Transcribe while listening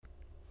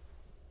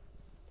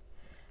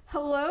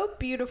Hello,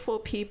 beautiful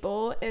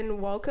people, and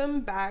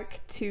welcome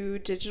back to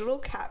Digital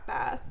Cat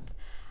Bath.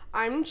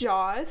 I'm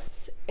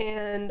Joss,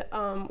 and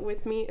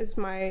with me is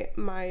my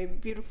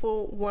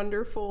beautiful,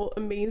 wonderful,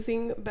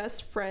 amazing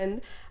best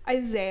friend,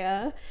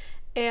 Isaiah.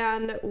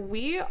 And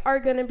we are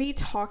going to be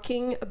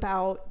talking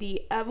about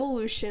the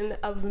evolution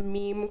of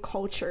meme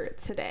culture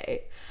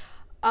today.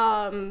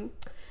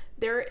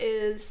 There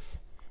is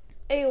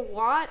a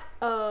lot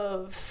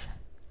of,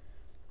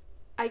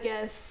 I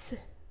guess,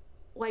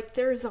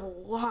 there's a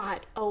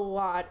lot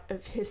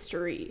of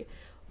history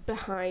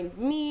behind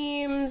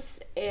memes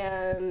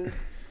and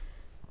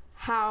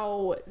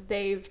how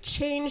they've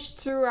changed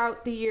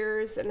throughout the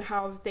years and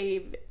how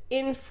they've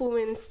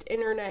influenced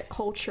internet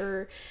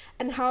culture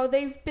and how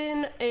they've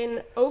been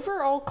an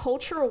overall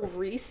cultural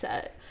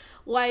reset.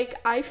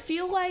 I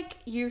feel like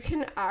you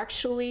can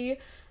actually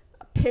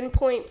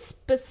pinpoint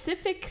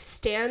specific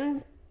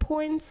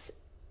standpoints,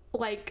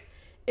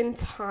 in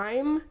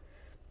time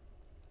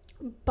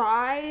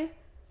by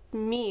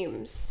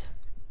memes.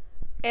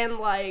 And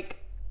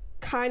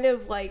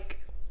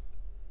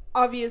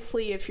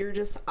obviously if you're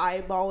just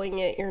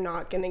eyeballing it, you're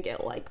not gonna get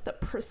the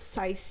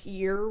precise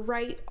year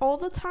right all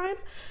the time,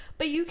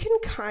 but you can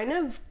kind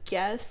of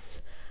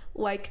guess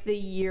the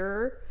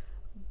year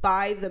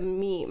by the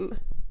meme,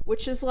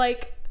 which is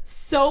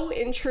so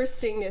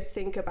interesting to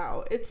think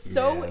about. It's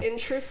so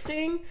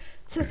interesting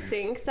to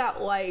think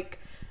that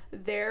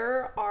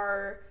there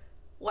are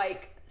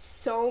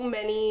so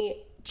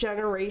many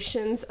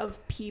generations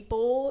of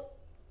people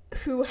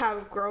who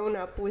have grown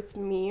up with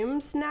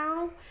memes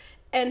now,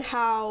 and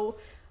how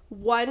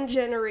one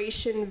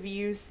generation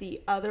views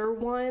the other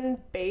one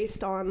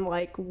based on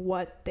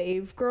what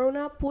they've grown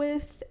up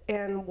with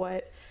and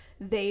what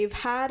they've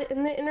had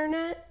in the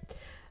internet.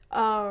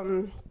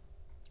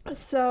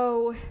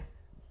 So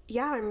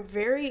yeah, I'm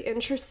very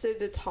interested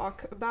to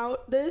talk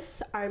about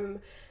this.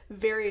 I'm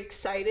very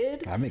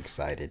excited. I'm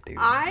excited, dude.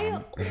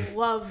 I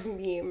love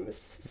memes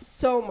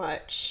so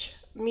much.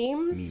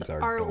 Memes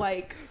are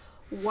dope.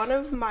 one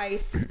of my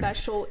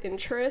special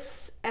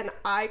interests, and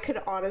I could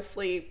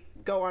honestly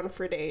go on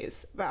for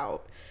days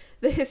about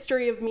the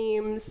history of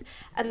memes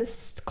and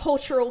the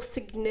cultural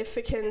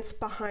significance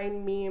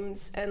behind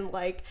memes and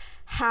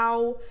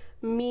how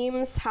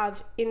memes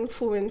have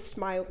influenced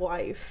my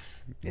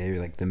life. Yeah,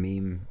 you're the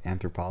meme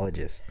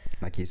anthropologist,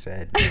 like you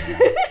said.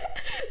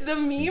 The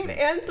meme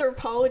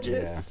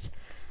anthropologist. Yeah.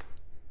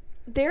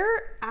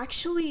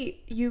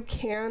 You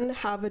can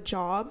have a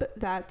job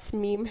that's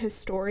meme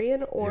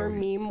historian or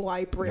meme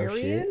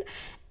librarian,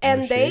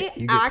 and they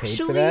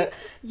actually,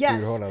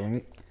 yes, dude, hold on, let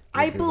me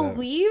I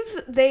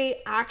believe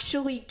they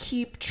actually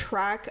keep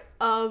track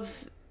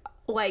of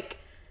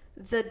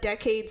the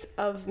decades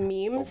of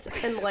memes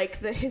and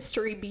the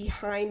history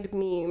behind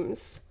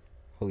memes.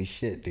 Holy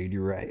shit, dude,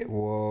 you're right.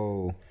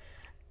 Whoa.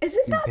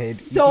 Isn't that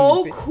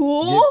so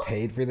cool? You get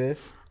paid for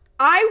this?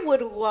 I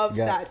would love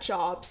that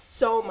job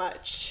so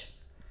much.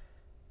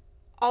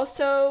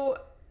 Also,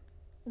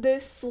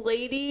 this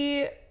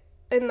lady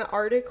in the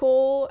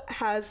article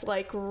has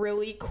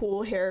really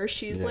cool hair.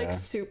 She's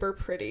super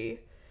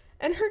pretty.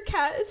 And her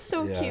cat is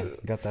so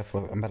cute. Got that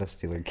flow. I'm about to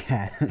steal her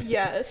cat.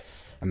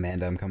 Yes.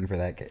 Amanda, I'm coming for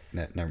that cat.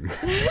 No, never mind.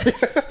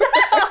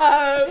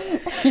 Stop!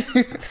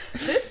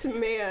 This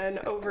man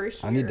over here.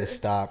 I need to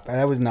stop.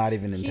 That was not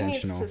even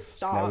intentional. He needs to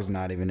stop. That was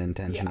not even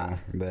intentional. Yeah.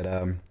 But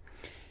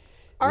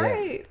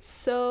Alright,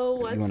 so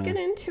let's get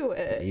into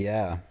it.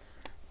 Yeah.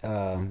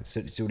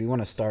 So do you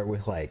want to start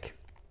with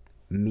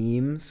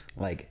memes,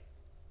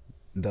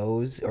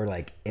 those,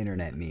 or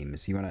internet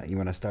memes? You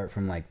wanna start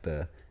from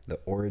the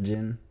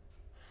origin?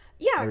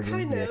 Yeah,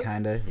 kind of. Yeah,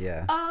 kind of.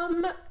 Yeah.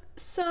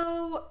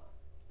 So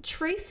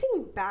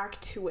tracing back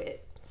to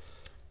it,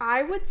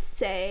 I would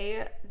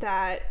say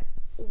that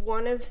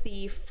one of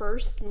the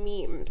first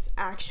memes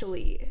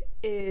actually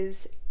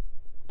is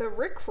the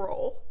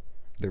Rickroll.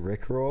 The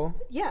Rickroll?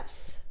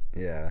 Yes.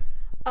 Yeah.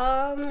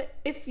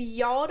 If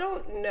y'all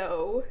don't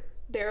know,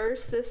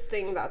 there's this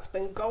thing that's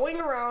been going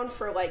around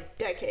for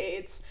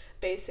decades,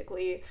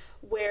 basically,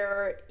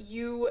 where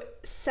you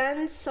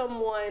send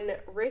someone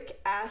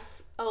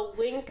a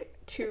link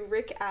to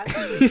Rick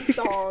Astley's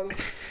song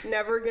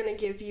 "Never Gonna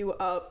Give You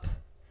Up"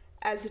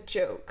 as a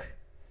joke.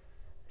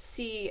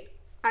 See,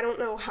 I don't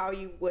know how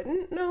you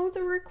wouldn't know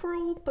the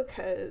Rickroll,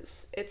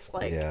 because it's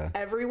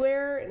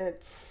everywhere and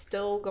it's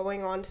still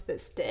going on to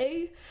this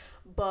day,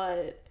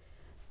 but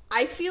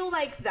I feel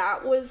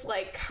that was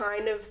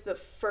kind of the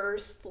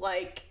first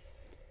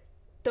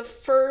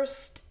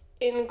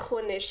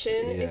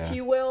inclination, if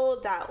you will,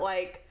 that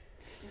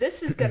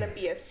this is gonna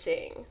be a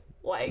thing.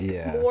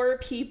 More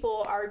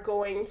people are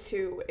going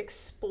to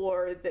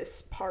explore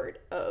this part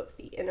of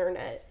the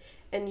internet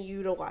and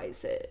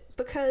utilize it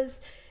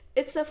because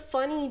it's a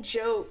funny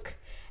joke,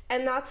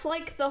 and that's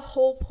the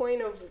whole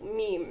point of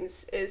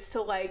memes, is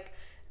to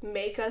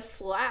make us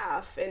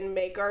laugh and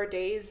make our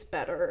days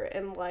better.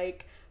 And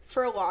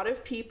for a lot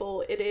of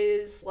people, it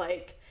is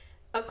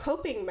a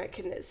coping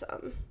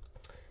mechanism.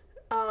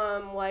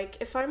 Like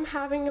if I'm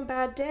having a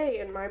bad day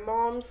and my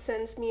mom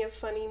sends me a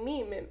funny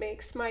meme, it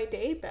makes my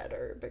day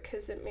better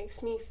because it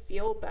makes me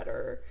feel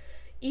better.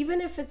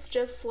 Even if it's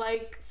just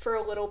like for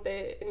a little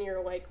bit and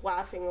you're like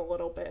laughing a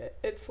little bit,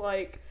 it's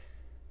like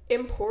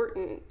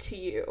important to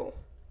you.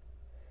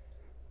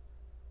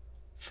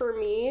 For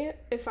me,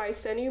 if I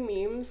send you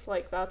memes,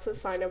 like that's a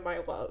sign of my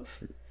love.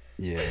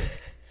 Yeah.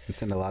 You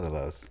send a lot of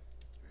those.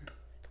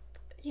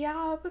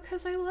 Yeah,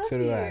 because I love So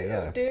do you, I,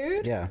 yeah.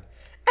 dude. Yeah.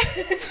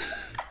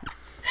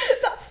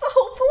 That's the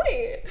whole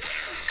point.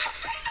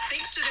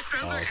 Thanks to the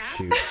Kroger app.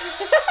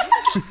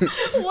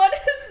 Shoot. What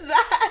is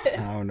that?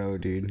 I don't know,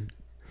 dude.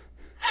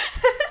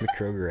 The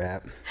Kroger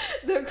app.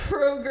 The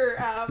Kroger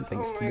app.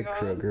 Thanks Oh to my the god.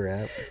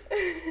 Kroger app.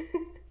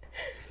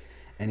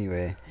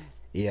 Anyway,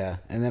 yeah.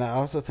 And then I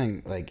also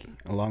think, like,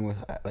 along with,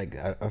 like,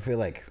 I feel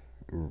like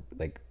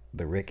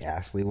the Rick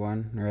Astley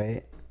one,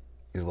 right,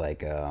 is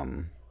like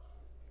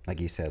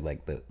you said,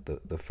 like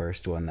the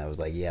first one that was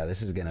like, yeah,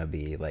 this is gonna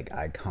be like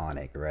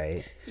iconic,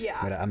 right? Yeah.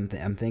 But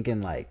I'm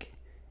thinking like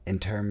in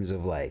terms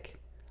of like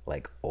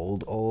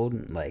old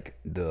like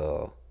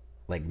the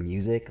like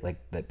music like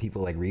that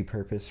people like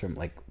repurpose from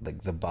like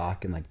the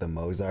Bach and like the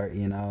Mozart,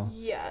 you know?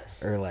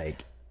 Yes. Or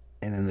like,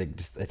 and then like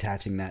just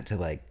attaching that to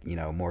like, you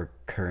know, more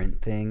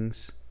current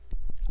things.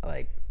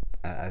 Like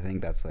I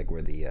think that's like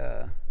where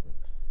the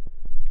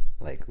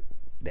like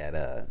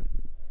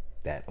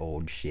that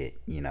old shit,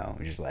 you know,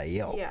 just like,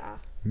 yo, Yeah.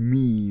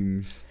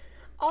 memes.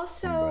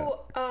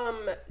 Also,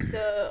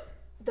 the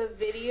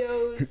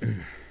videos,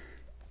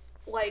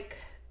 like,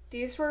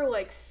 these were,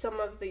 like, some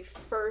of the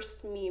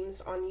first memes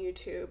on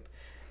YouTube.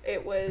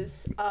 It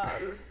was,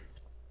 the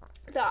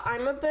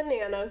I'm a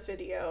Banana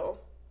video,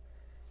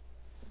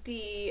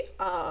 the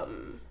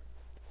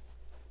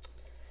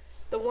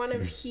one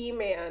of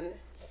He-Man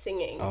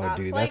singing. Oh,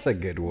 dude, that's a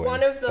good one.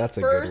 One of the That's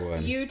a good first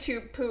one.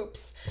 YouTube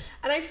poops.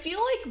 And I feel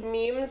like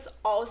memes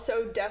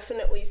also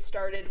definitely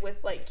started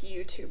with, like,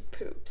 YouTube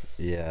poops.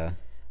 Yeah.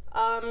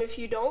 If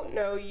you don't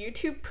know,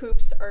 YouTube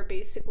poops are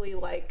basically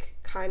like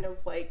kind of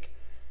like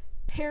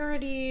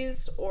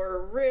parodies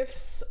or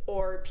riffs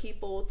or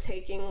people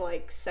taking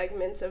like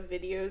segments of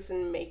videos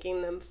and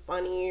making them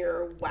funny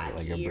or wacky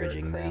Like or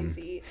abridging them.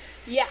 crazy.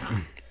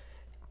 Yeah.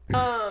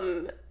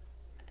 And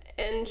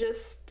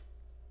just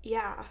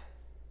yeah.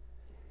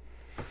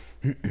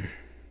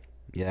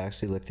 Yeah, I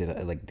actually looked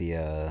at like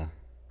the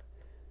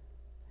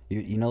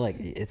you know, like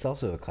it's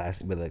also a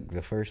classic, but like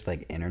the first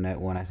like internet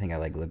one, I think I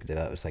like looked it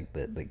up. It's like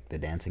the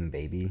dancing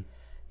baby,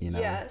 you know.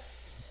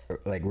 Yes. Or,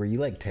 like, were you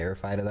like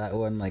terrified of that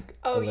one? Like,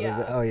 Oh, a little yeah.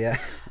 bit? Oh yeah.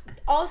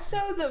 Also,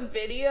 the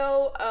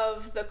video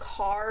of the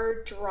car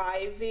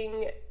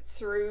driving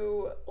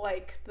through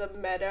like the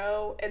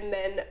meadow and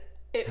then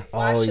it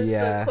flashes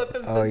yeah. the clip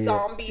of Oh, the yeah.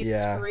 zombie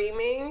Yeah.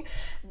 screaming.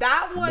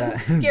 That one That-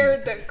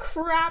 scared the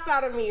crap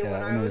out of me when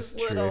That I one was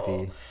was little.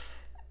 trippy.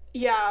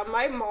 Yeah,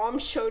 my mom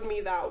showed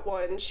me that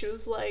one. She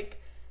was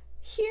like,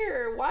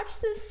 "Here, watch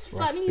this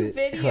Watch funny the-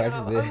 video." watch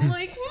the- I'm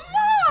like,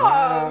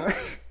 "Mom!"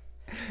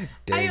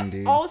 Dang, I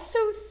dude. also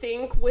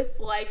think with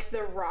like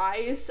the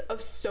rise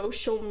of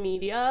social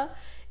media,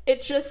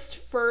 it just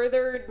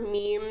furthered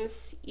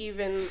memes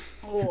even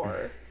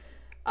more.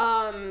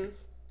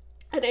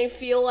 And I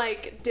feel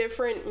like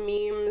different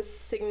memes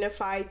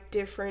signify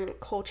different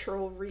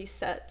cultural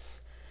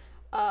resets.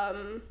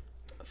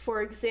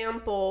 For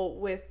example,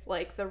 with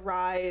like the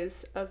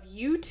rise of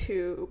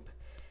YouTube,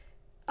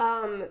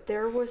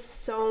 there was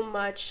so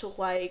much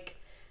like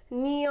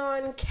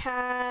Neon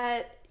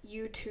Cat,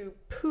 YouTube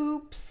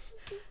poops,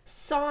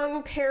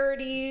 song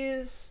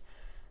parodies,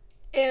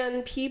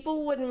 and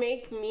people would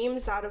make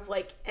memes out of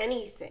like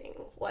anything,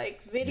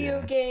 like video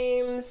Yeah.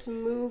 games,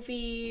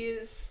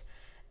 movies,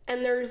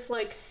 and there's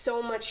like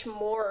so much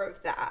more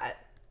of that.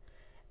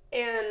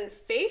 And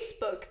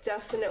Facebook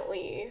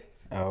definitely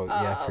Oh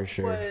yeah, for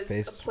sure. was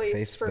a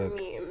place for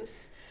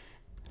memes.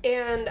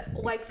 And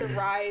like the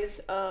rise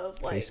of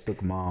like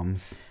Facebook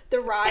moms. the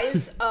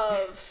rise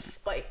of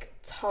like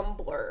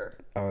Tumblr,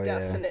 Oh, yeah.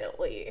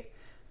 definitely.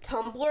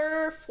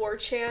 Tumblr,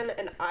 4chan,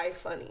 and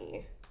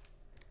iFunny.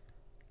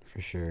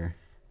 For sure.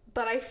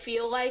 But I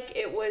feel like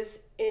it was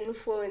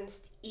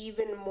influenced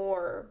even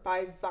more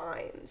by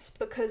Vines,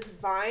 because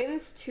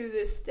Vines to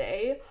this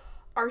day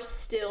are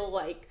still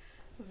like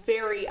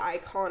very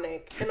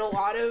iconic, and a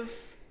lot of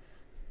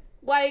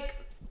like,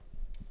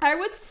 I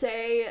would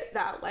say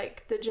that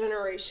like the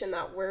generation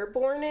that we're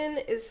born in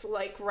is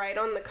like right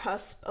on the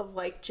cusp of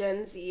like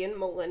Gen Z and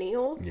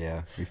millennial.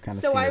 Yeah, we've kind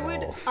of So seen I it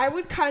would all. I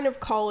would kind of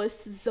call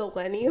us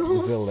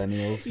zillennials.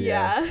 Zillennials,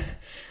 yeah.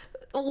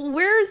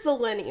 We're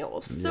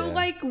zillennials. So Yeah.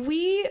 like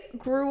we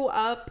grew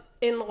up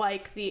in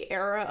like the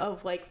era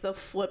of like the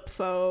flip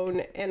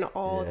phone and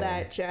all Yeah.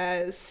 that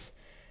jazz.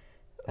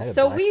 I had a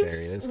So BlackBerry,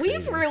 we've that's we've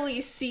crazy.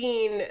 really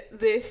seen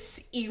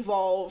this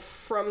evolve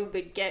from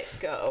the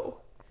get-go,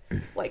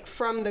 like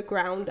from the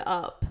ground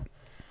up.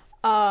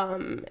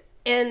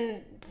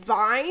 And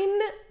Vine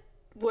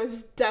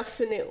was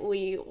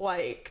definitely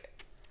like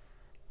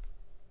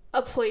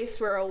a place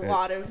where a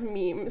lot of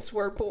memes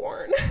were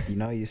born. You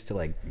know, I used to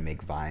like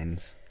make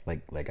vines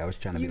like I was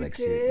trying to You be like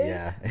did?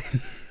 yeah.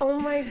 Oh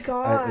my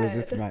god. It was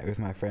with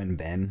my friend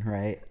Ben,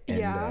 right? And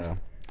Yeah.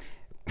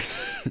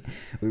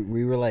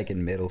 we were like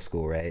in middle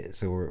school, right?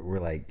 So we're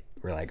like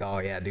oh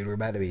yeah, dude, we're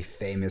about to be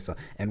famous,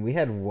 and we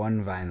had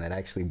one Vine that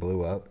actually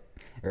blew up,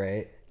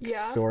 right?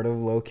 Yeah. Sort of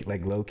low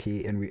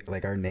key, and we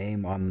like our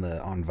name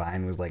on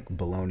Vine was like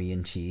bologna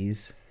and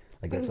cheese,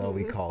 like that's all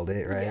we called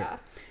it, right? Yeah.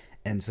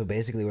 And so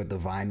basically, what the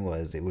Vine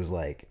was, it was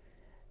like,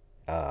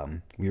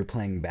 we were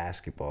playing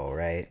basketball,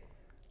 right?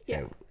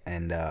 Yeah.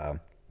 And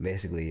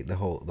basically, the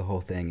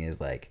whole thing is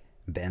like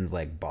Ben's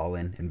like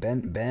balling, and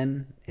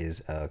Ben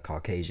is a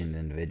Caucasian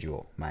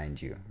individual,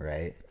 mind you,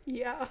 right?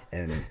 Yeah.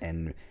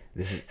 And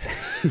this is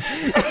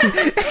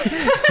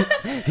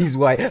he's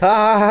white.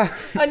 Ah,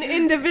 An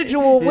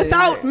individual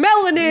without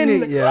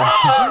melanin. yeah.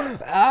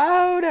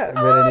 Oh, no.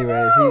 But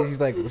anyways, he's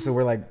like, so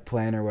we're like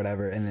playing or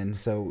whatever, and then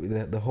so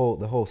the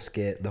whole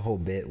skit, the whole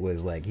bit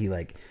was like he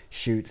like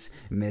shoots,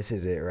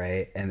 misses it,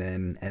 right, and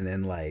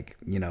then like,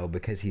 you know,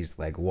 because he's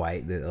like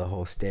white, the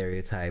whole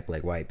stereotype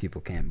like white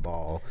people can't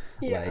ball.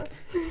 Yeah. Like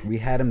we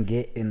had him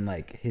get in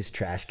like his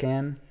trash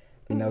can.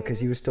 You know, because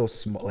he was still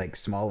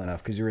small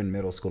enough, because you were in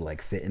middle school to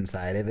like fit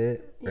inside of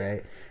it,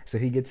 right? So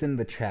he gets in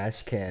the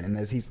trash can,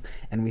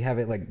 and we have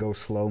it like go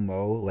slow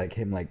mo, like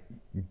him like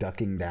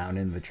ducking down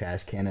in the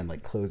trash can and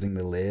like closing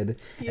the lid,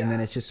 and then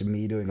Yeah. it's just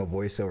me doing a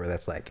voiceover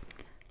that's like,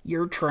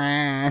 "You're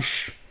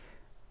trash."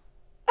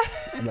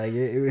 Like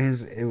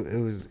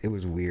it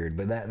was weird,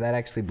 but that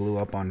actually blew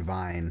up on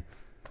Vine,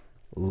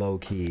 low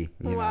key,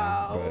 you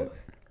Wow. know. But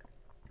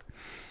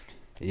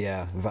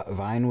yeah,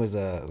 Vine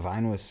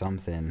was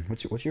something.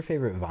 What's your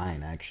favorite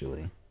Vine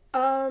actually?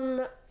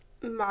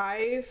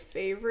 My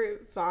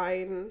favorite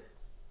Vine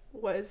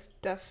was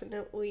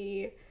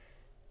definitely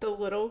the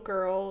little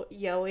girl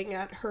yelling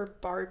at her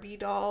Barbie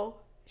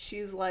doll.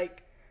 She's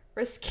like,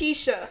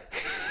 Raskisha!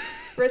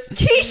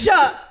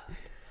 Raskisha!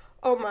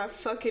 Oh my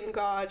fucking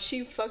god,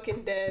 she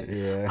fucking dead.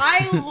 Yeah.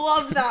 I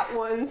love that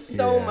one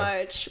so Yeah.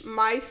 much.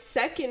 My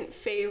second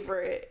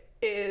favorite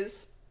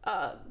is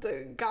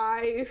the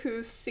guy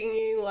who's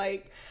singing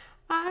like,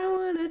 I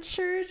want a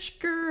church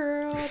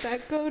girl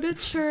that go to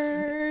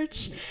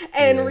church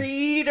and Yeah.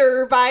 read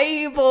her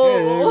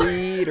Bible.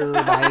 Read her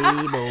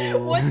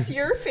Bible. What's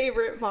your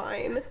favorite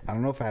Vine? I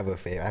don't know if I have a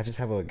favorite. I just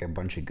have like a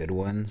bunch of good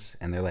ones,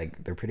 and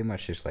they're pretty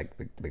much just like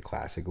the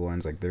classic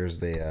ones. Like there's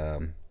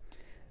the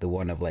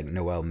one of like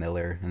Noel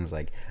Miller, and it's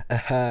like,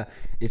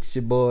 it's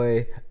your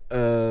boy,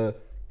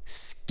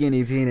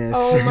 Skinny Penis.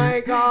 Oh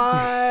my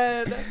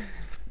god.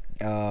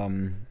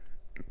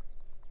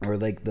 Or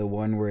like the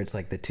one where it's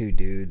like the two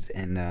dudes,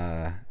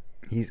 and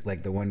he's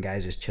like, the one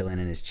guy's just chilling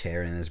in his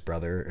chair, and his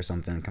brother or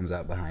something comes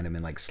out behind him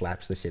and like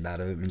slaps the shit out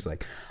of him, and he's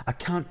like, I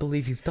can't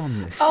believe you've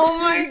done this. Oh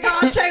my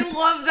gosh, I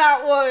love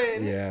that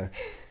one. Yeah,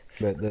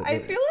 but I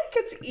feel like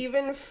it's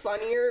even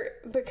funnier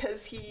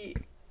because he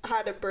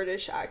had a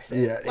British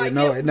accent. Yeah, Like,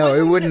 no,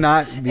 it would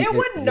not be. It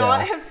would not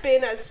yeah. have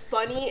been as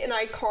funny and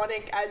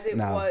iconic as it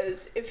No,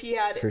 was if he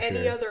had for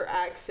any sure. other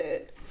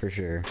accent. For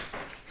sure.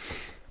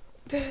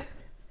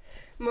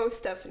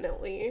 Most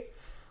definitely.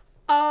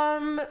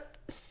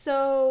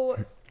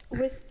 So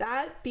with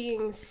that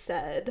being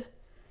said,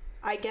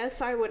 I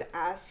guess I would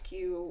ask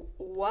you,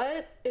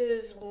 what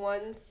is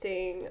one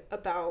thing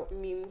about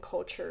meme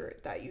culture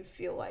that you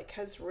feel like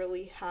has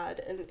really had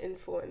an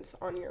influence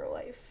on your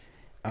life?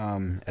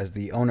 As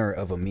the owner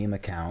of a meme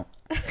account,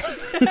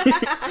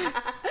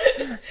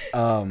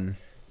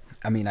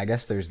 I mean, I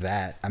guess there's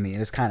that. I mean,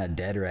 it's kind of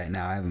dead right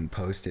now. I haven't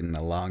posted in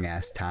a long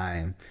ass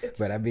time. It's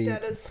but I mean,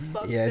 dead as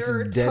fuck. yeah, it's there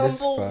are dead as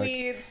fuck.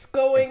 tumbleweeds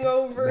going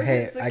over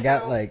Hey, his I got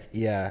account. like,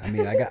 yeah. I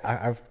mean,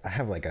 I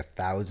have like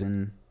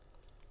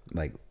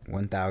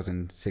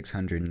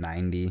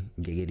 1,690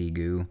 giggity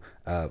goo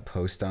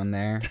post on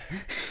there.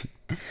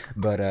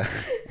 But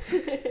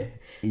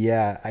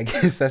yeah, I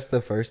guess that's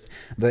the first.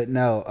 But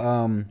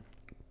no,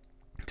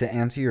 to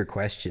answer your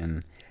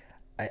question,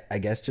 I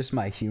guess just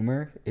my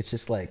humor. It's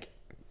just like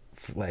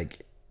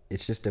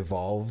it's just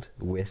evolved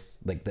with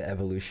like the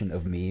evolution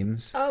of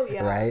memes. Oh,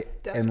 yeah, right.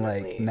 And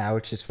like definitely. now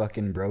it's just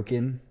fucking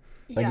broken.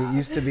 Like Yeah. it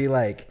used to be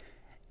like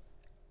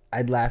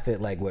I'd laugh at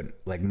like what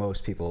like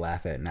most people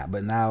laugh at now,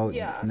 but now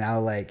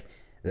like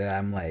that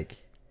I'm like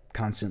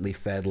constantly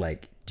fed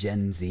like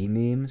Gen Z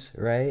memes,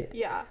 right?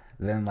 Yeah.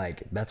 Then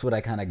like that's what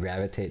I kind of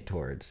gravitate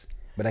towards.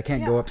 But I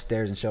can't go Yeah.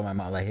 upstairs and show my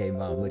mom like, hey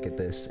mom, look at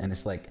this, and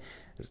it's like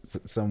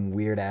some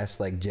weird ass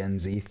like Gen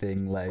Z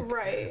thing, like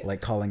Right. like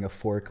calling a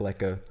fork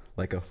like a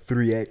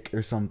 3x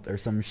or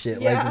some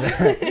shit Yeah. like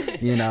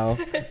that. You know,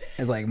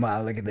 it's like,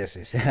 mom, look at this,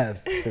 it's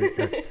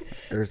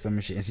or some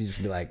shit, and she'd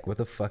just be like, what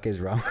the fuck is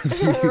wrong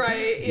with you?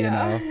 Right, You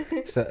yeah.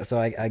 know, so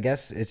I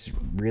guess it's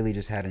really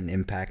just had an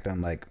impact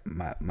on like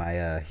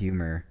my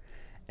humor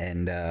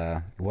and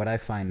what I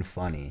find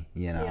funny,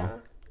 you know. Yeah.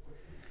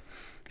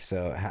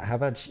 So how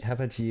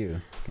about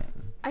you?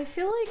 I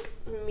feel like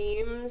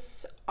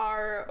memes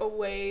are a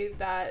way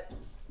that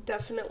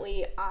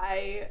definitely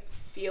I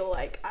feel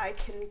like I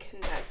can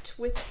connect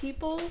with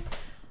people.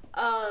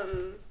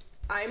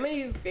 I'm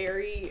a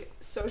very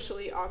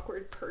socially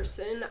awkward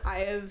person.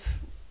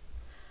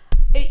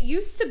 It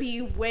used to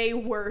be way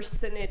worse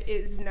than it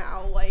is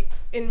now. Like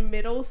in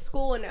middle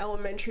school and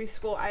elementary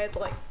school, I had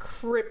like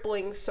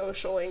crippling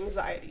social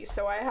anxiety.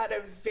 So I had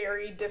a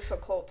very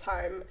difficult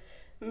time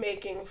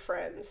making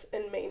friends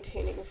and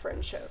maintaining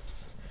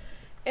friendships.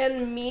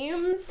 And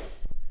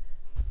memes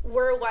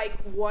were like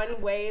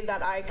one way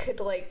that I could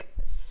like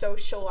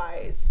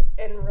socialize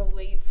and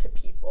relate to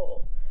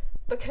people,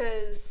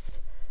 because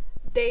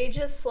they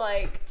just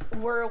like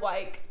were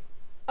like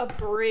a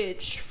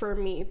bridge for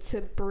me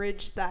to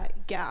bridge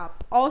that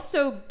gap.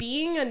 Also,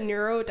 being a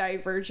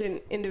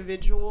neurodivergent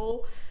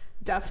individual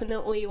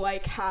definitely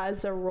like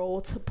has a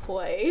role to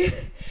play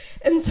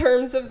in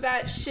terms of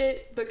that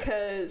shit,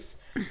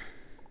 because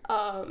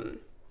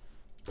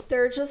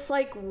they're just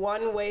like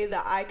one way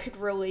that I could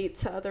relate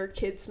to other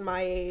kids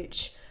my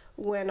age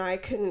when I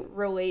couldn't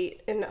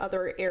relate in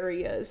other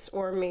areas,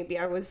 or maybe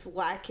I was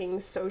lacking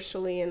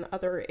socially in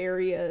other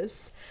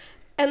areas.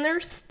 And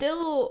there's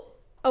still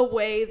a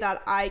way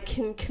that I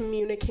can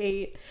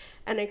communicate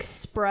and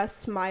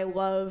express my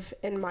love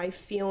and my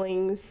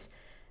feelings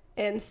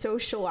and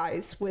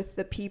socialize with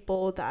the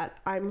people that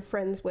I'm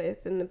friends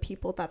with and the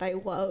people that I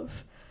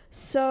love.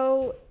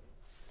 So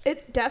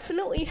it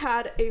definitely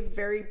had a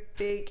very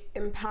big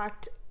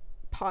impact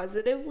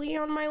positively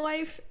on my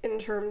life in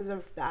terms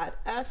of that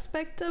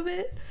aspect of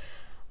it.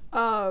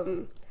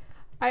 I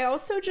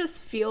also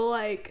just feel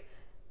like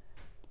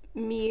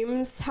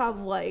memes have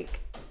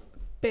like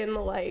been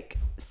like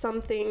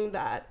something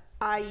that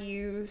I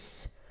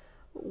use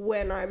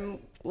when I'm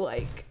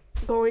like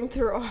going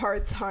through a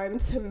hard time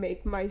to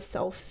make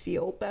myself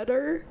feel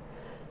better.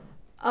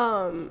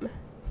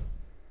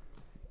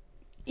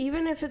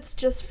 Even if it's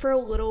just for a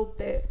little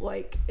bit,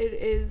 like it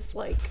is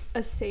like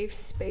a safe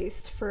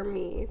space for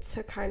me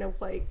to kind of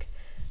like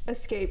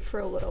escape for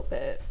a little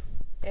bit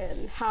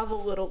and have a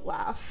little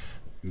laugh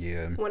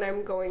when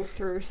I'm going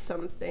through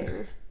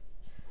something.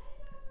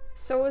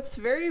 So it's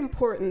very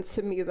important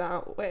to me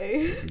that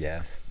way.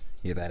 Yeah.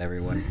 Hear that,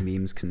 everyone?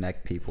 Memes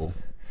connect people.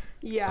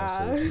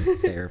 Yeah. It's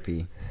also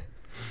therapy.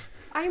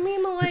 I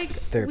mean, like,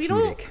 we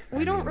Therapeutic,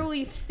 don't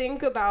really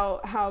think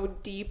about how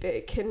deep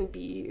it can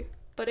be,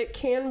 but it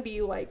can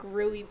be like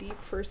really deep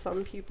for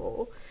some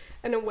people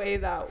in a way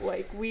that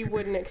like we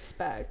wouldn't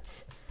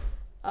expect.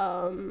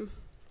 And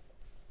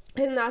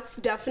that's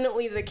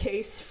definitely the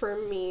case for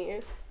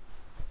me.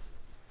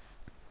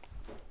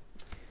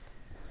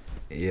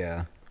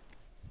 Yeah.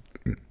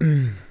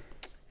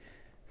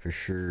 For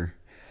sure.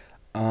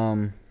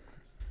 What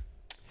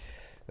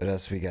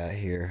else we got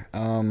here?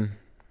 I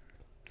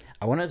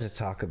wanted to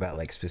talk about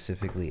like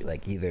specifically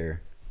like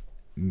either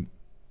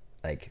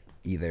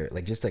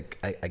just like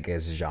I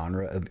guess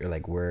genre of, or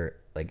like where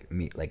like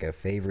me like a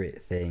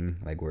favorite thing,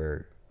 like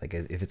where like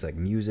if it's like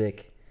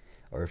music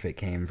or if it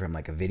came from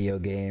like a video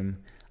game.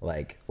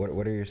 Like what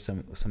are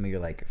some of your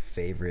like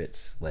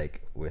favorites,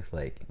 like with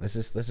like let's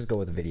just go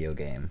with a video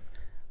game.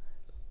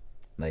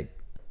 Like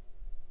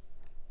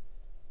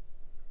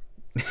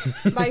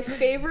my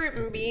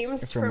favorite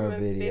memes from a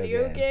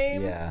video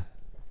game. Yeah.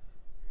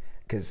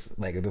 Cause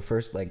like the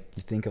first, like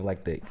you think of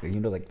like the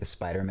like the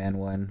Spider-Man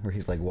one where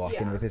he's like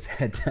walking with his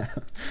head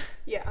down.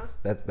 Yeah.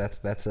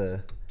 That's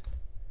a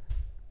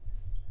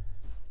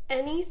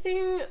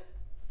anything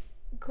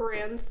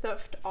Grand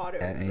Theft Auto.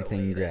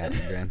 Anything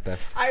Grand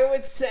Theft. I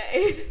would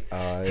say.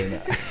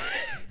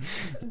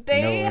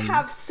 They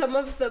have some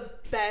of the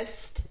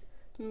best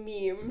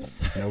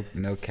memes.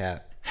 No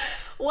cap.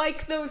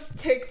 Like those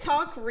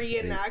TikTok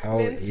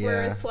reenactments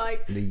where it's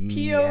like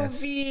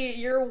POV,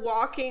 you're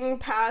walking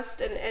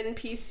past an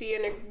NPC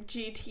in a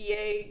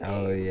GTA game.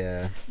 Oh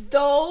yeah.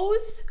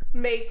 Those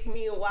make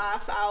me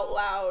laugh out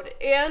loud.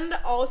 And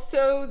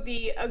also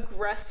the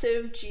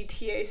aggressive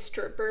GTA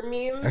stripper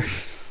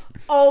memes.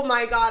 Oh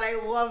my god,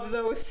 I love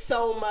those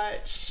so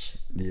much.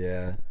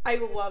 Yeah. I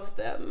love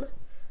them.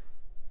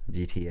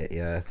 GTA,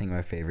 yeah, I think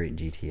my favorite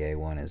GTA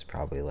one is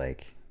probably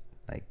like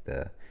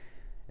the,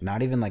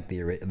 not even like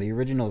the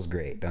original is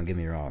great, don't get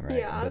me wrong, right?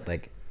 Yeah. But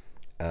like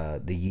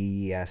the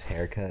yee ass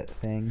haircut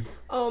thing.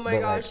 Oh my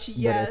gosh,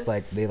 yes. But it's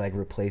like they like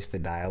replace the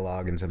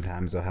dialogue, and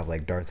sometimes they'll have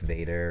like Darth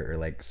Vader or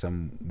like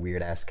some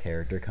weird ass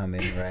character come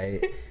in,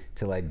 right?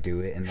 To like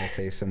do it, and they'll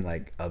say some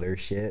like other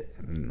shit,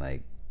 and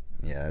like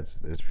yeah,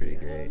 it's pretty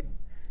great.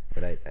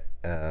 But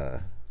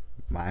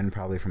mine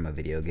probably from a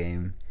video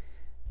game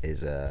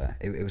is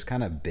it was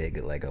kind of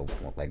big like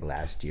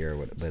last year,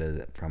 but is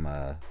it from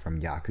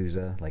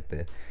Yakuza, like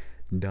the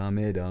dame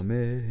yo.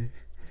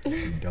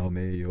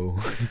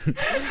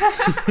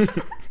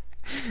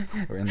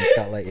 And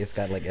it's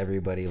got like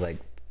everybody like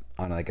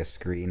on like a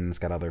screen, it's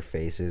got all their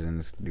faces, and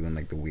it's doing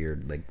like the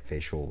weird like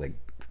facial like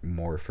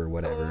morph or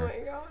whatever. Oh my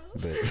gosh.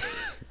 But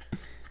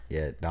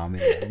yeah,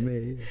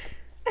 dame.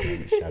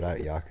 Shout out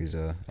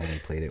Yakuza. I only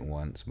played it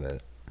once,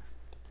 but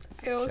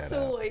I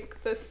also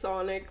like the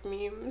Sonic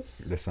memes.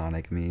 The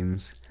Sonic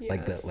memes,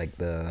 yes. like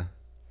the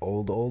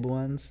old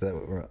ones that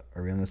are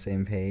on the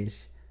same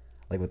page,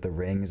 like with the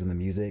rings and the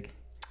music.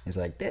 It's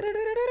like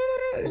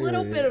A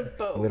little bit of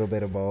both. A little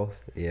bit of both.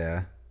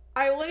 Yeah.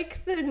 I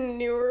like the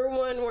newer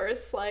one where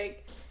it's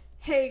like,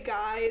 hey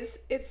guys,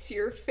 it's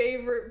your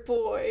favorite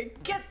boy.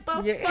 Get the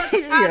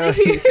fuck out of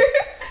here.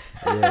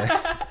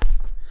 Yeah.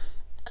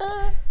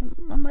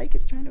 My mic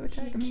is trying to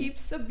attack me. He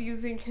keeps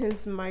abusing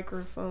his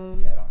microphone.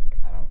 Yeah,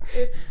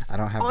 It's I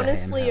don't have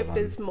honestly the handheld on.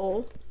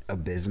 abysmal.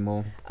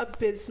 Abysmal.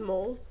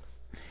 Abysmal.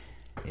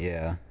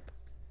 Yeah.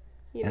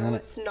 You And know then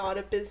it's not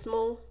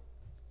abysmal?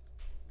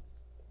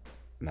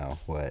 No,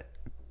 what?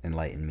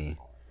 Enlighten me.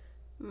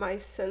 My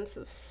sense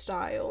of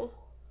style.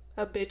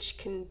 A bitch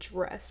can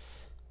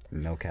dress.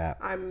 No cap.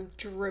 I'm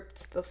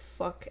dripped the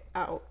fuck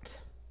out.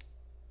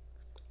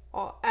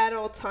 At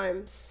all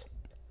times.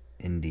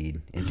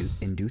 Indeed.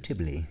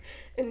 Indubitably.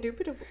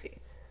 Indubitably.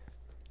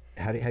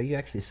 How do you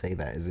actually say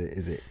that? Is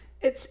it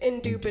It's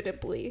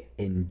indubitably.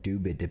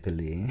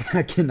 indubitably?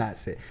 I cannot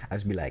say. I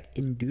just be like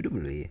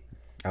indubitably.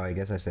 Oh, I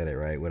guess I said it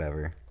right.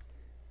 Whatever.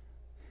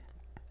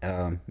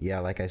 Yeah,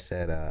 like I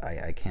said,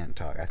 I can't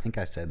talk. I think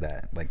I said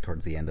that like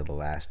towards the end of the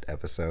last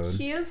episode.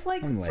 He has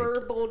like I'm like-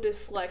 verbal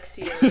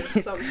dyslexia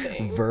or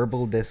something.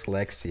 Verbal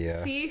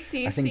dyslexia.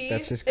 See, I think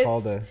that's just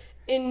called it's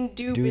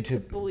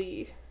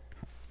indubitably.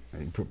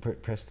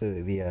 Press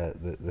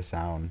the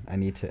sound. I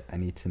need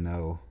to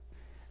know.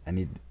 I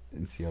need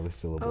to see all the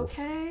syllables.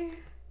 Okay.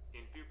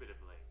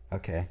 Indubitably.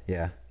 Okay.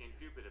 Yeah.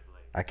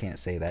 Indubitably. I can't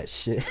say that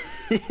shit.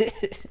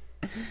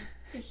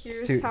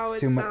 Here's too- how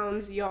it's it too mu-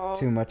 sounds, y'all.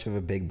 Too much of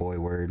a big boy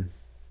word.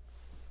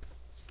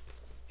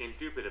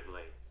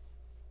 Indubitably.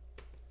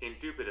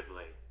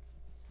 Indubitably.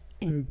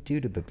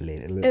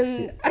 Indubitably.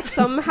 And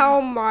somehow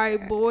my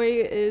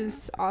boy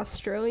is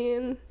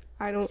Australian.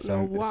 I don't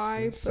know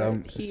why,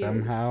 but he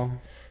somehow. is.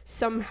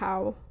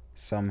 Somehow.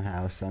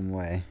 Somehow, some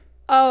way.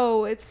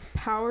 Oh, it's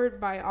powered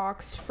by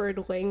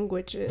Oxford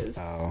Languages.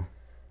 Oh,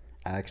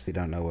 I actually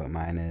don't know what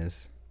mine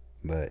is,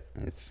 but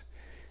it's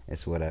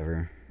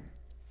whatever.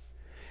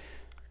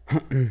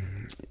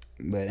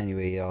 But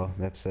anyway, y'all,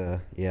 that's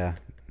yeah,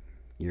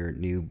 your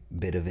new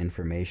bit of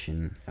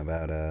information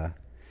about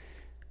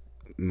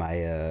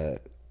my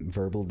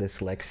verbal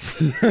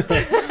dyslexia.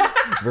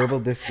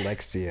 Verbal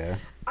dyslexia.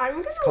 I'm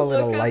gonna call it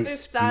a look up light if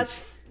speech.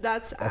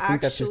 that's I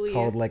think that's just actually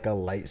called like a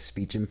light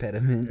speech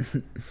impediment.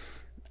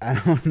 I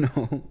don't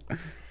know.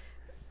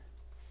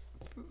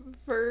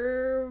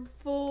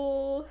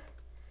 verbal.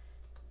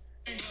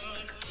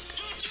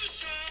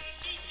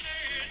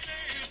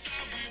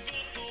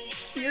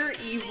 You're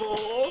evil.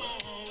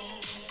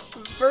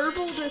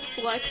 Verbal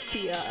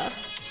dyslexia.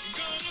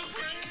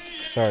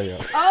 Sorry,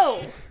 y'all.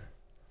 Oh,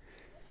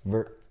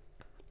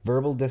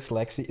 Verbal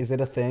dyslexia, is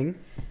it a thing?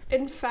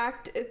 in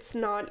fact, it's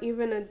not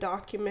even a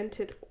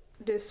documented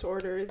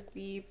disorder.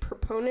 The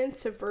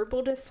proponents of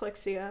verbal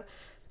dyslexia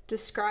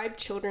describe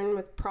children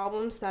with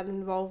problems that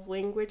involve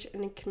language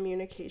and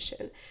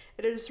communication.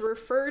 It is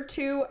referred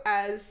to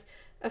as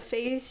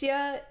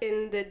aphasia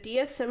in the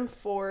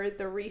DSM-4,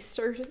 the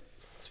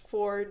Resource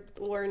for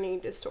Learning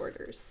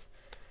Disorders.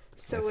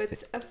 So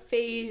it's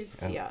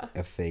aphasia.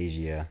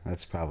 Aphasia.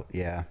 That's probably,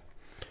 yeah.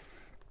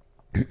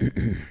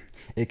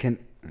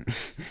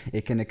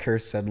 It can occur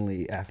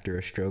suddenly after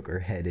a stroke or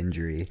head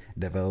injury,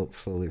 develop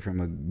slowly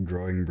from a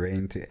growing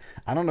brain to.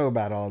 I don't know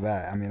about all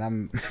that. I mean,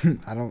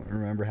 I don't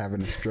remember having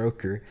a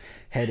stroke or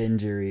head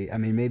injury. I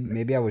mean,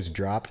 maybe I was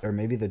dropped, or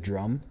maybe the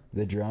drum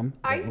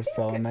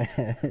fell on my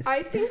head.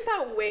 I think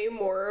that way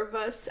more of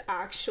us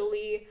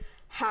actually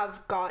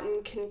have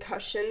gotten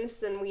concussions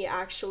than we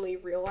actually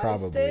realized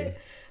Probably. it.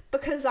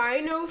 Because I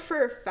know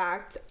for a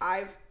fact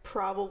I've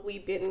probably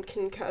been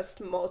concussed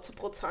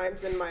multiple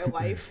times in my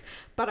life,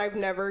 but I've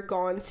never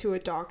gone to a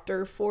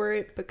doctor for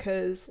it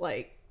because,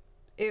 like,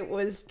 it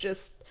was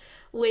just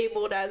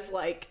labeled as,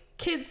 like,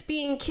 kids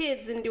being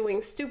kids and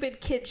doing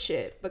stupid kid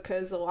shit,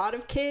 because a lot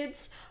of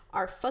kids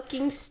are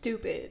fucking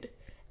stupid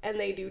and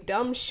they do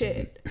dumb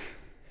shit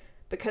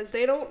because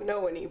they don't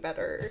know any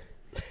better.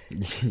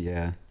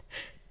 Yeah.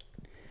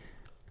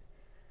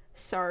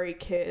 Sorry,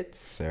 kids.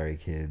 Sorry,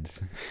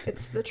 kids.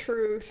 It's the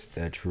truth. It's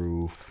the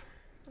truth.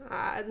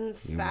 And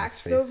You facts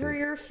must face over it.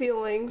 your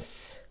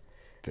feelings.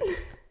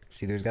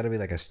 See, there's got to be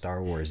like a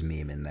Star Wars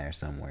meme in there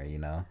somewhere, you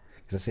know?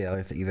 Because I see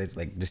other things, it's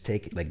like just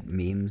take like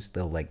memes.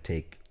 They'll like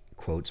take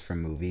quotes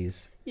from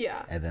movies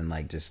Yeah. and then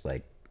like just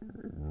like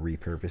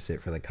repurpose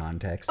it for the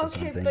context of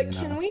Okay, something. but you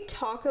know? can we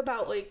talk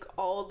about like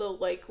all the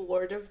like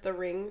Lord of the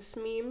Rings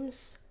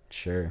memes?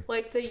 Sure.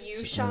 Like the "You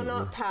shall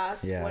not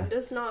pass," yeah. one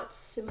does not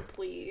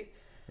simply.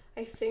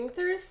 I think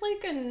there's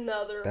like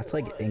another. That's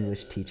like one.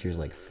 English teachers'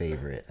 like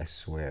favorite. I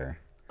swear.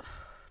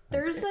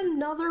 There's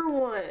another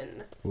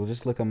one. We'll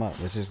just look them up.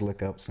 Let's just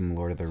look up some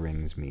Lord of the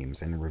Rings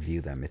memes and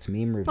review them. It's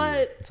meme review.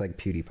 But, It's like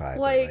PewDiePie, but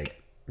like-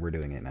 like we're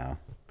doing it now.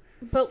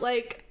 But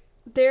like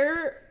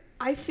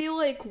I feel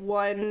like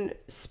one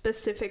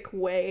specific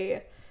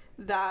way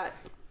that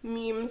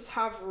memes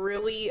have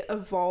really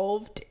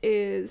evolved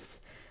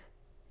is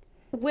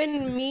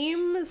when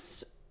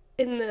memes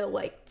in the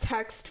like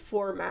text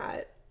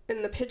format,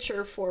 in the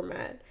picture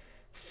format,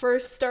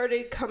 first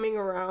started coming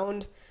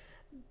around,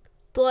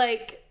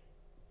 like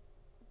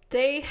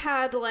they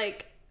had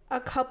like a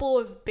couple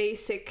of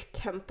basic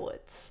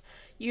templates.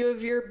 You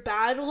have your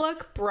bad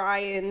luck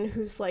Brian,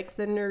 who's like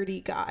the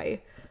nerdy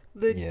guy,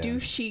 the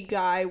douchey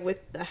guy with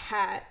the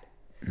hat.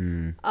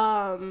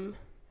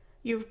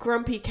 You have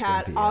Grumpy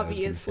Cat, Grumpy, yeah, I was gonna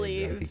say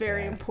obviously, Grumpy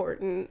very Cat.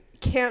 important.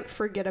 Can't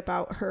forget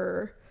about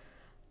her.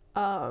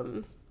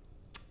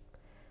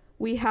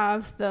 We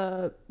have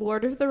the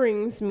Lord of the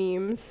Rings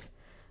memes.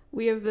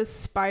 We have the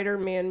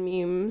Spider-Man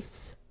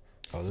memes.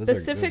 Oh, those are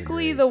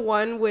Specifically great. the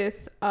one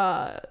with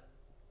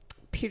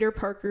Peter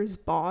Parker's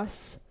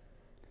boss.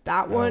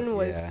 That one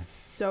was yeah.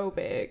 so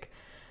big.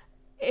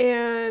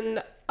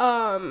 And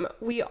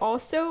we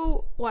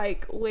also,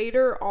 like,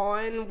 later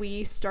on,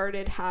 we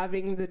started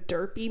having the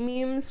derpy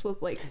memes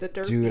with, like, the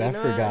derpina Dude, I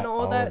forgot and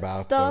all all that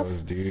about stuff.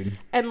 those, dude.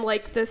 And,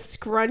 like, the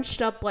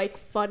scrunched up, like,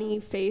 funny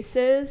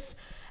faces.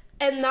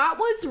 And that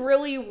was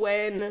really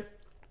when,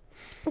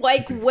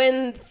 like,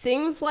 when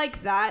things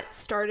like that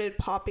started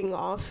popping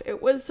off.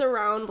 It was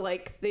around,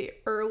 like, the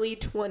early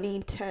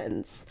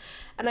 2010s.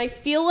 And I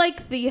feel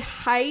like the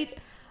height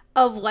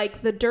of,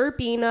 like, the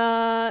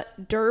derpina,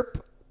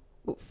 derp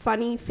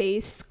funny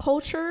face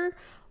culture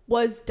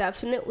was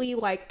definitely,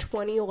 like,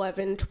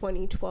 2011,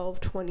 2012,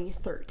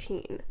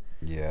 2013.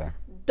 Yeah.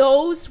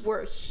 Those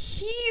were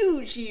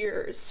huge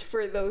years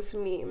for those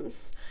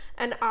memes.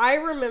 And I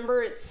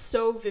remember it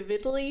so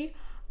vividly.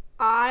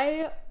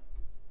 I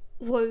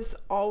was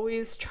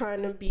always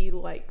trying to be,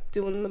 like,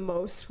 doing the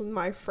most with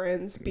my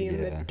friends, being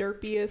Yeah. the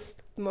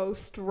derpiest,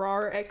 most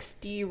rar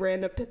XD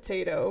random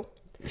potato.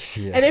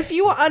 Yeah. And if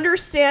you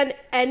understand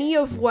any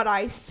of what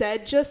I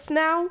said just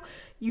now,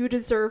 you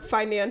deserve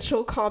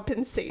financial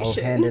compensation.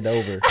 Oh, hand it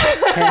over.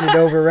 Hand it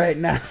over right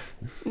now.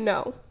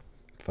 No,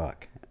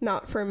 Fuck.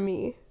 not from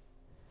me.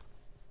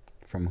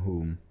 From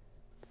whom?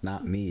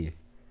 Not me.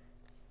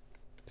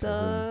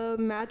 The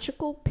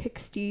magical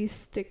pixie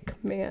stick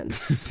man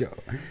So,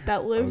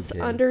 that lives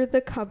Okay. under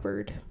the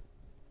cupboard.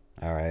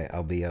 all right,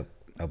 I'll be up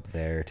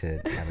there to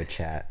have a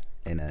chat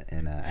in a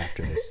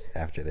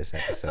after this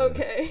episode.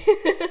 Okay.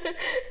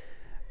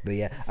 But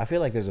yeah, I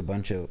feel like there's a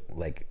bunch of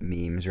like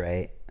memes,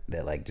 right?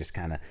 That like just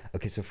kind of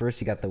okay. So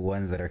first you got the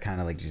ones that are kind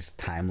of like just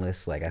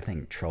timeless. Like I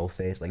think troll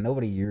face. Like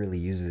nobody really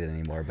uses it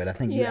anymore. But I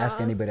think you ask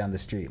Yeah. anybody on the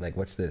street, like,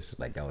 what's this?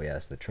 Like, oh yeah,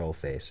 it's the troll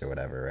face or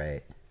whatever,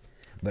 right?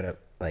 But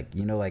like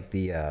like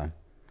the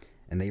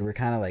and they were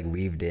kind of like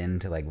weaved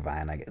into like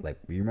Vine. Like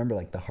you remember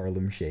like the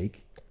Harlem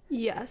Shake?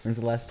 Yes. When's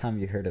the last time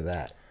you heard of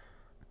that?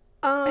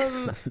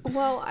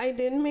 Well, I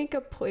did make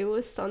a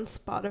playlist on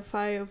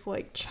Spotify of,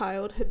 like,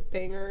 childhood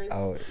bangers.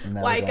 Oh, and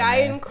that like, was on I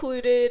there?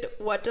 included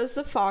What Does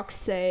the Fox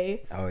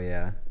Say? Oh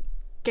yeah,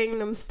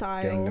 Gangnam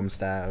Style. Gangnam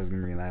Style. I was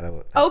gonna bring that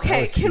up.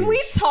 Okay, was can we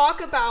huge.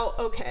 talk about,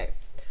 okay,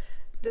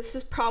 this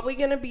is probably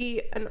gonna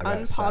be an About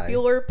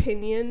unpopular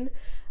opinion,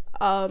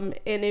 and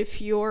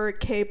if you're a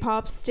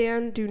K-pop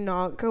stan, do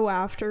not go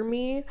after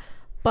me,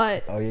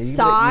 but Oh yeah,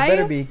 Psy, you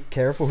better be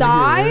careful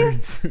Psy, with your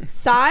words.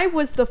 Psy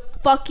was the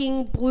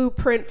fucking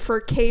blueprint for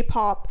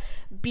K-pop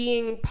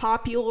being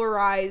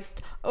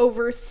popularized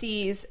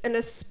overseas and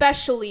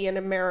especially in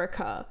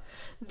America.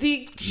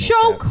 The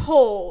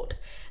chokehold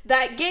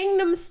that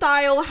Gangnam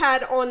Style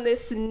had on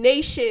this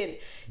nation,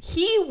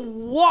 he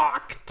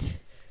walked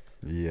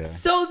Yeah.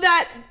 so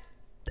that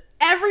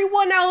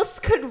everyone else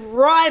could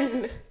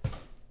run.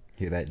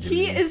 Hear that?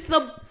 He Jimmy? is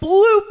the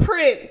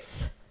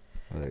blueprint.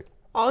 Like,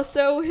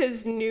 Also,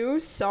 his new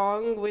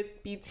song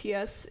with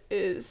BTS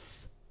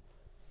is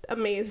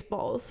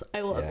Amazeballs.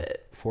 I love yeah,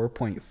 it.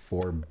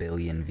 4.4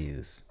 billion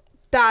views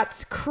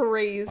That's on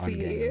crazy.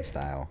 Gangnam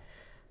Style.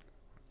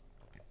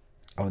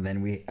 Oh, and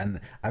then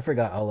I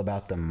forgot all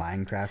about the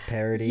Minecraft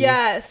parodies.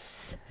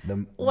 Yes.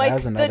 that Like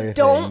was another the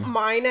Don't thing.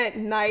 Mine at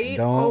Night.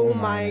 Don't Oh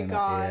Mine my at Night,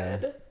 god.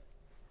 yeah.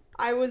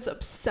 I was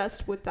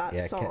obsessed with that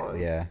Yeah,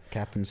 song.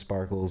 Captain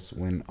Sparkles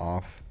went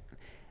off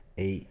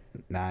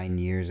 8-9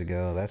 years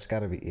ago. That's got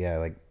to be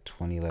like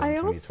 2011. I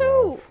 2012.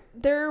 also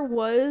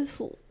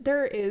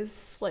there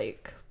is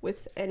like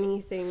with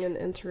anything in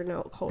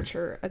internet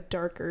culture a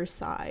darker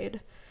side.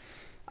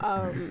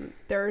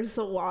 There's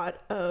a lot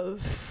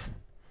of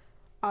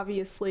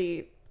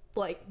obviously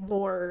like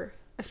more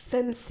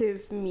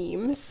offensive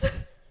memes.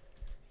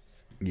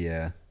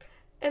 Yeah.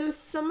 And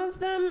some of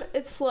them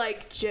it's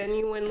like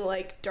genuine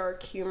like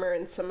dark humor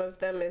and some of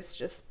them is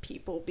just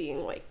people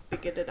being like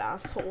bigoted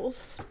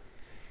assholes.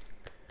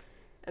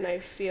 And I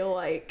feel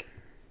like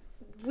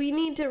we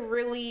need to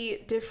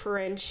really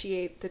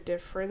differentiate the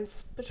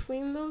difference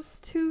between those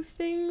two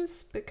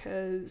things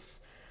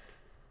because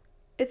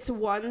it's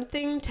one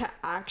thing to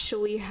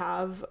actually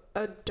have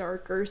a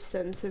darker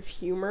sense of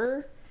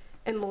humor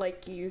and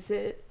like use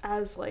it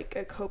as like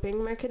a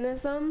coping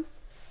mechanism.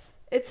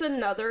 It's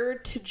another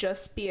to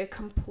just be a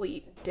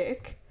complete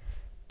dick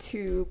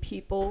to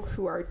people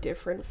who are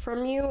different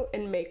from you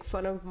and make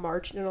fun of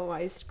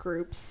marginalized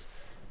groups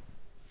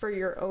for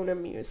your own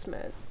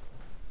amusement.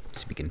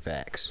 Speaking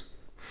facts.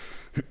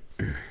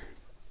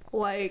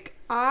 Like,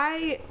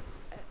 I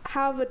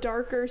have a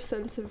darker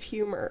sense of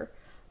humor,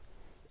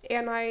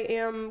 and I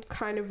am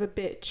kind of a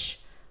bitch,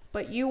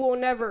 but you will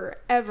never,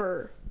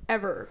 ever,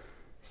 ever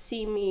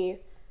see me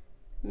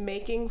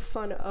making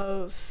fun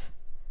of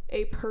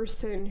a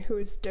person who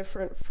is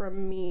different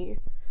from me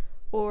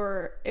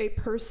or a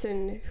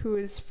person who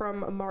is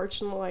from a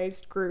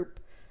marginalized group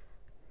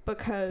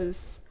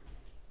because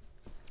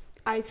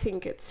I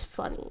think it's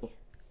funny.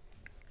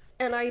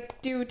 And I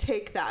do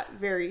take that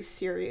very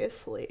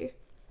seriously.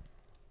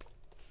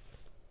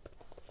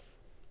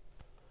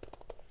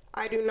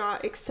 I do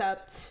not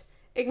accept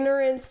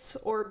ignorance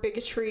or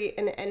bigotry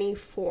in any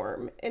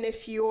form. And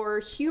if your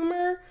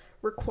humor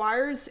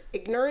requires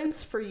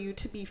ignorance for you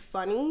to be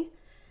funny,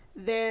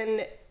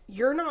 then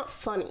you're not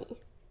funny.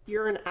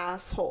 You're an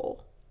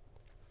asshole.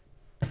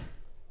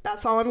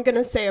 That's all I'm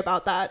gonna say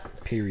about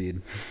that.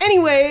 Period.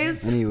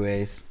 Anyways,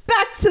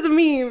 back to the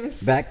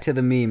memes. Back to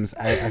the memes.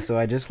 So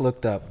I just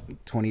looked up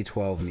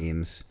 2012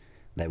 memes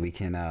that we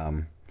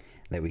can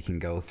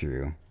go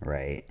through,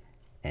 right?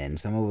 And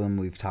some of them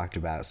we've talked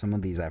about. Some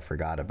of these I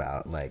forgot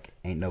about. Like,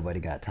 ain't nobody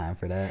got time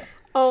for that.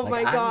 Oh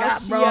like, my I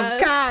gosh, got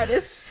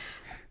bronchitis.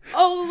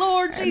 Oh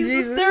Lord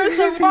Jesus, there's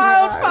a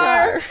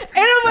wildfire.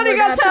 Ain't nobody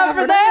got time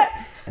for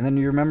that. And then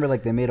you remember,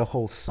 like, they made a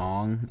whole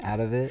song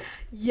out of it.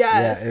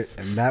 Yes.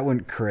 Yeah, and that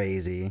went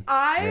crazy.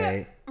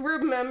 I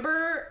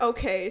remember,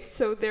 okay,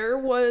 so there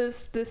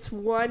was this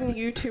one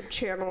YouTube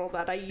channel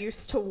that I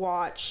used to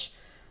watch.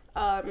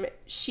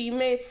 She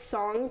made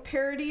song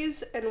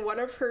parodies, and one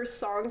of her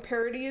song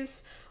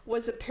parodies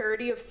was a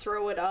parody of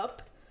Throw It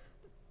Up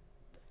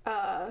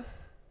by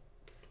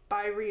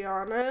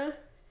Rihanna.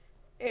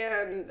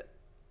 And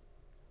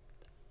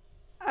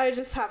I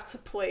just have to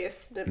play a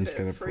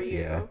snippet for you.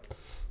 Yeah.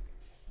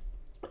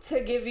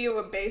 To give you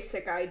a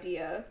basic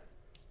idea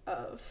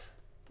of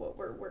what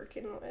we're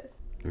working with.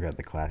 We got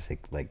the classic,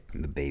 like,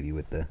 the baby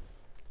with the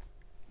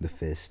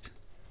fist.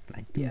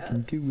 Like, you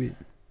can do it.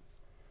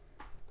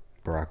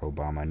 Barack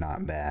Obama,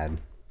 not bad.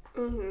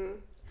 Mm-hmm.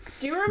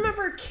 Do you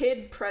remember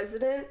Kid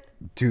President?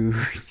 Dude,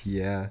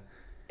 yeah.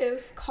 It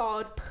was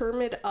called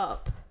Permit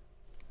Up.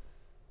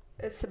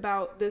 It's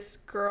about this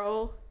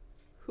girl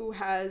who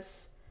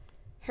has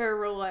hair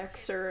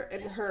relaxer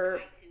and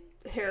her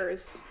hair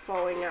is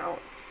falling out.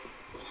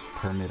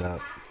 Permit Up.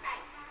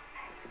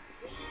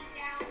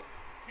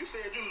 You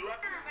said you was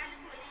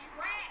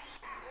right.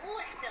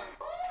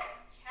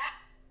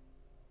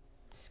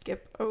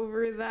 Skip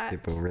over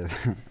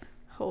that.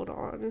 Hold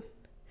on.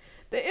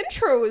 The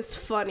intro is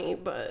funny,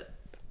 but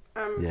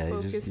I'm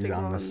focusing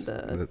on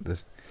the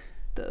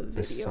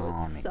video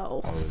song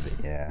itself. Of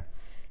it, yeah.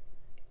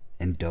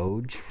 And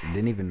Doge?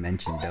 Didn't even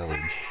mention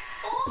Doge.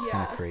 It's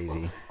kind of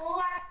crazy.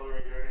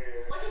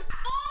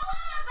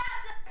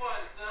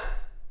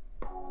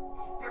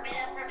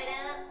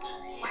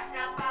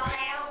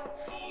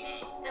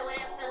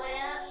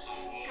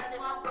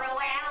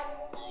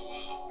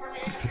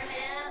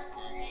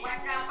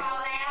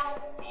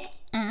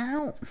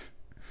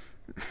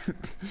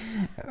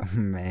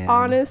 Man.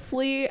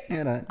 Honestly,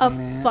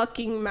 a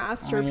fucking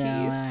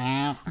masterpiece.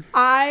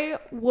 I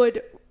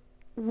would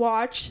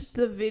watch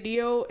the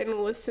video and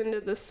listen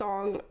to the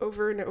song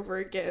over and over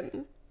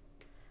again.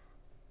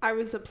 I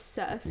was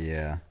obsessed.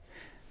 Yeah.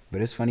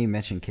 But it's funny you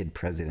mentioned Kid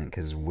President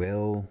because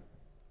Will,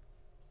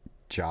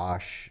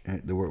 Josh,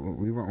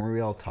 were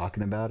we all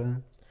talking about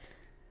him?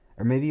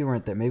 Or maybe you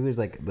weren't there. Maybe it was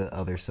like the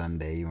other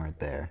Sunday you weren't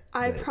there.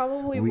 I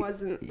probably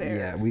wasn't there.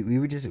 Yeah,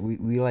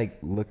 we like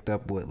looked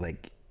up what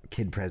like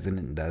Kid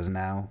President does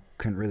now.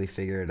 Couldn't really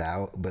figure it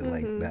out, but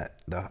like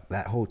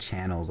that whole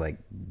channel's like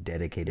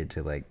dedicated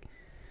to like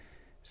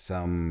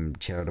some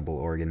charitable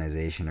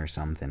organization or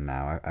something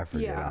now. I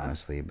forget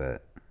honestly,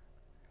 but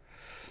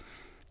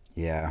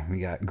yeah, we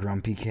got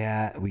Grumpy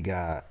Cat. We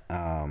got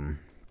I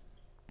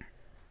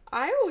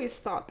always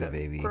thought that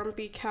baby.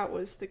 Grumpy Cat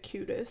was the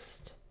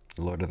cutest.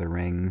 Lord of the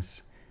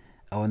Rings.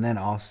 Oh, and then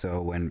also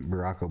when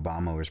Barack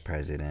Obama was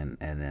president,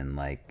 and then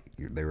like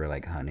they were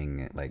like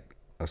hunting like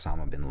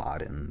Osama bin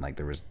Laden, like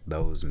there was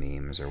those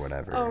memes or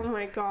whatever. Oh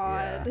my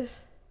god.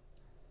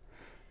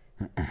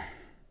 Yeah.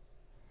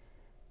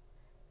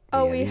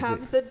 Oh, we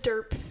have the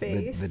derp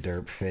face. The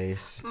derp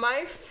face.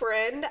 My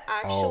friend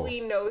actually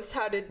knows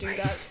how to do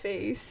that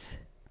face.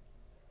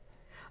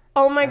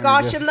 Oh my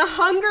gosh, and the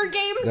Hunger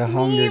Games memes.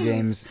 Hunger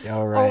Games,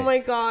 all right. Oh my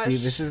gosh. See,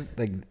 this is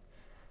like...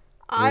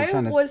 I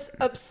was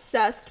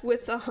obsessed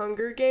with the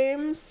Hunger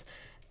Games,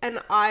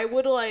 and I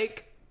would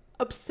like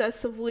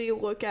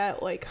obsessively look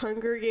at like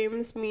Hunger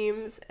Games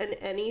memes and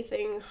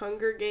anything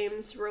Hunger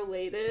Games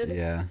related.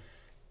 Yeah.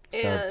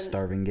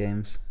 Starving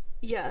Games.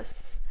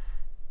 Yes.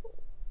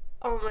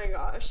 Oh my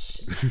gosh.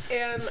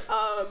 And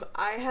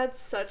I had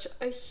such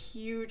a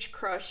huge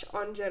crush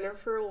on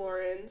Jennifer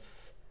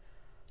Lawrence.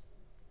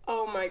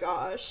 Oh my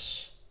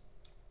gosh.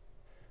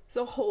 It's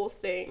a whole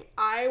thing.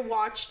 I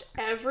watched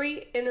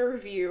every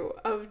interview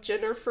of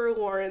Jennifer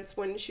Lawrence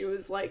when she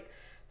was like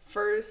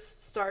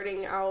first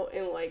starting out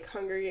in like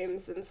Hunger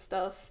Games and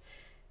stuff.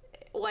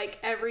 Like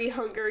every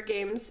Hunger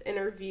Games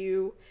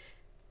interview,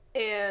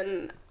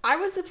 and I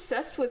was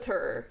obsessed with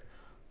her.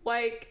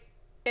 Like,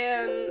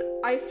 and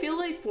I feel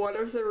like one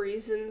of the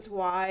reasons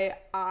why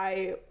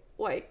I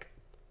like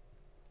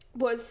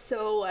was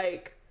so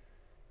like,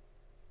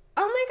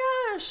 oh my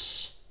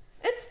gosh,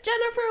 It's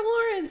Jennifer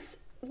Lawrence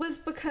was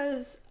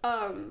because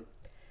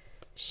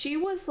she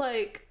was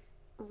like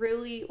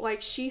really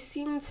like she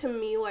seemed to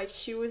me like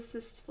she was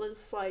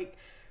this like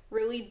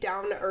really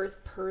down to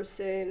earth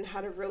person,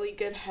 had a really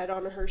good head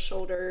on her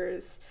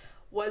shoulders,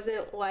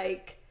 wasn't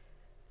like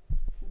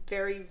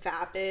very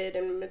vapid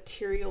and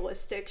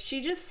materialistic.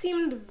 She just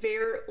seemed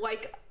very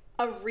like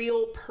a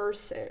real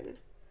person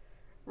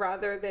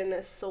rather than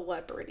a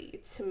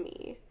celebrity to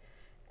me.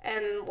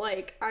 And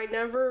like I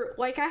never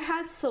like I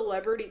had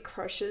celebrity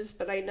crushes,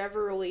 but I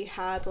never really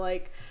had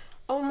like,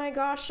 oh my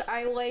gosh,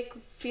 I like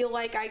feel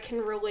like I can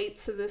relate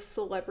to this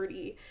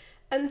celebrity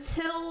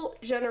until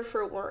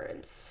Jennifer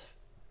Lawrence.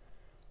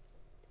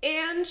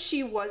 And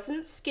she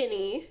wasn't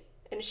skinny,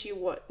 and she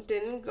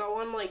didn't go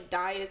on like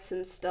diets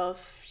and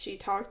stuff. She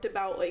talked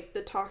about like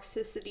the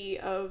toxicity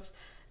of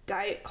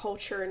diet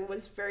culture and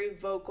was very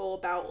vocal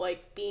about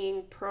like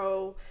being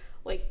pro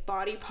like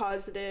body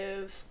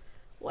positive,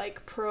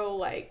 like pro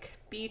like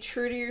be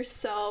true to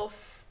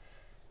yourself,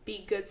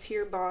 be good to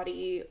your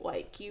body,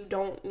 like you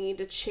don't need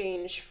to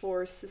change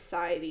for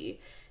society.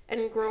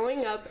 And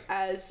growing up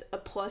as a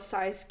plus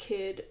size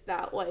kid,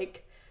 that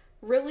like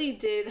really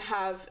did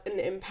have an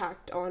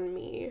impact on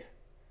me.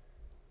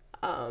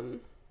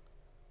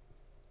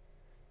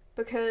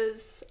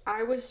 Because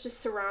I was just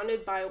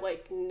surrounded by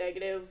like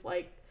negative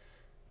like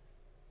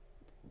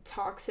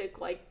toxic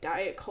like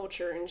diet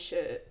culture and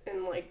shit,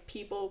 and like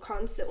people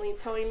constantly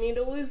telling me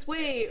to lose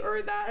weight,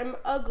 or that I'm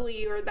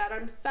ugly, or that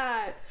I'm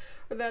fat,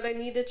 or that I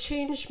need to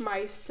change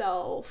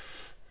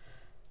myself.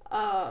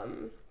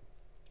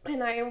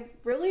 And I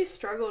really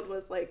struggled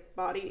with like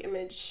body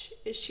image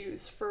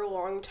issues for a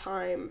long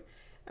time,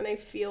 and I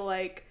feel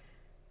like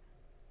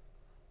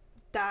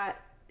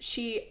that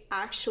she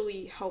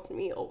actually helped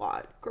me a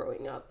lot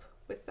growing up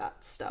with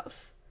that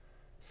stuff.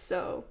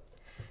 So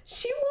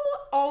she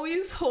will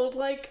always hold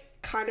like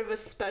kind of a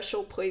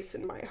special place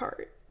in my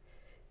heart,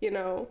 you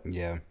know?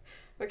 Yeah.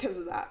 Because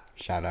of that.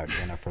 Shout out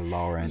Jennifer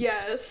Lawrence.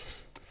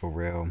 Yes. For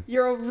real.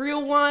 You're a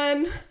real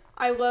one.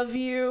 I love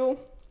you.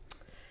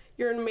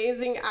 You're an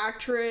amazing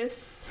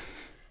actress.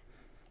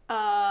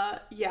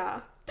 Yeah.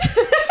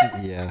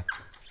 Yeah.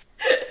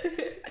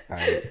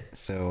 Alright,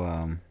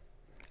 so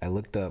I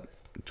looked up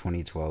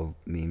 2012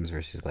 memes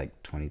versus like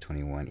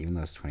 2021, even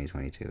though it's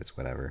 2022, it's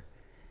whatever.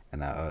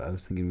 And I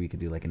was thinking we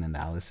could do like an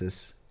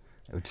analysis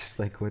of just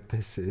like what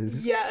this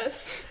is.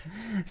 Yes.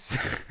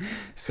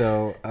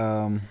 So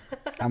I'm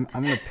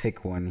gonna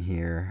pick one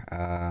here.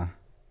 How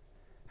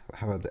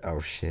about the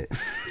oh shit.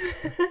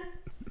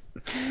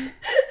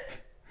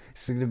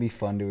 It's gonna be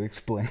fun to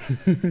explain.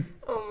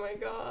 Oh my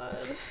god.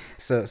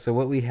 So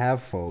what we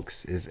have,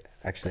 folks, is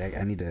actually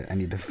I need to.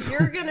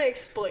 You're gonna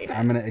explain it.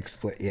 I'm gonna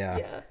explain. Yeah.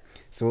 Yeah.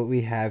 So what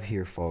we have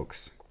here,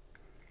 folks,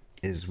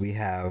 is we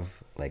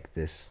have like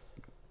this.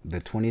 The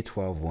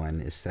 2012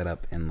 one is set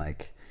up in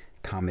like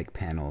comic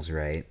panels,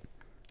 right?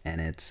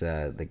 And it's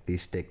like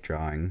these stick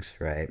drawings,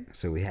 right?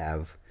 So we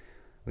have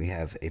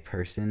a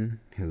person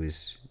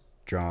who's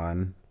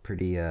drawn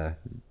pretty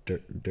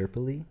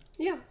derpily.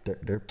 Yeah.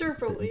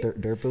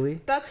 Derpily. Derpily.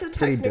 That's a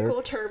Pretty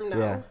technical derp. term now.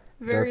 Yeah.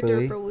 Very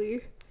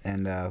derpily.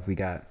 And we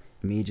got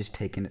me just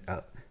taking it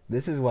up.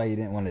 This is why you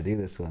didn't want to do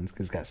this one,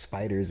 because it's got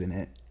spiders in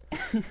it.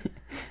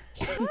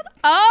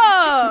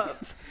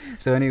 Up!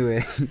 So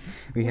anyway,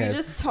 we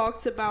just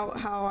talked about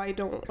how I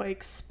don't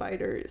like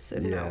spiders,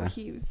 and now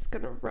he's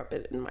gonna rub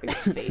it in my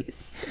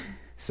face.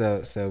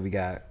 So we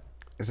got.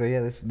 So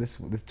yeah, this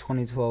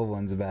 2012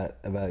 one's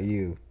about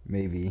you,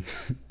 maybe.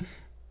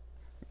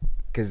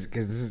 Cause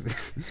this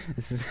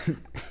is.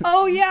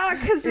 Oh yeah,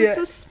 cause it's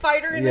a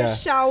spider in a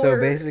shower, so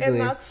basically,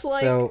 and that's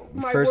like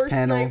my first worst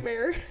panel,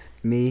 nightmare.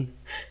 Me,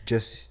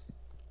 just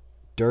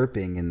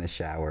derping in the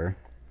shower,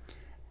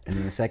 and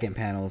then the second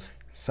panel's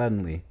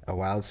suddenly a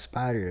wild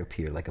spider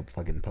appeared like a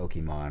fucking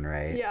Pokemon,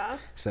 right? Yeah.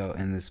 So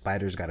and the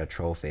spider's got a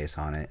troll face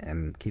on it,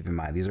 and keep in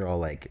mind these are all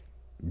like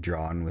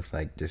drawn with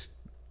like just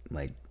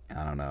like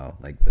I don't know,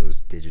 like those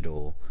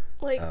digital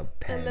like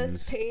pens.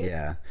 MS Paint.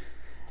 Yeah.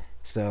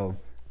 So.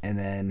 And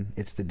then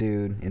it's the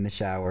dude in the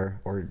shower,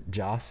 or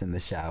Joss in the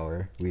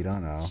shower. We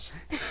don't know.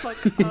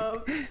 Fuck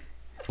up.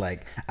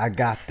 Like, I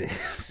got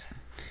this.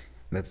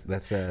 That's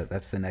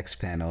the next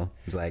panel.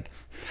 He's like,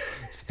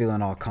 he's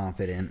feeling all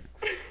confident,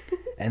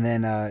 and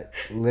then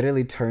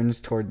literally turns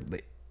toward.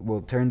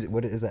 Turns.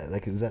 What is that?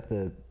 Like, is that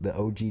the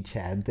OG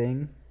Chad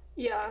thing?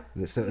 Yeah.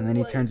 So and then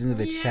he turns into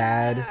the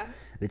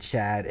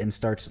Chad, and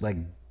starts like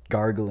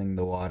gargling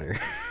the water.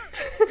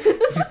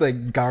 Just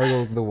like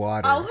gargles the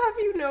water. I'll have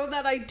you know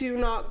that I do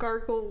not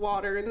gargle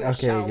water in the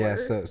shower. Okay, yeah,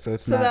 so it's so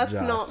not that's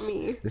Joss. not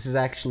me. This is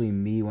actually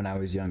me when I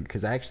was young,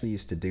 because I actually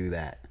used to do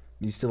that. I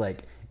used to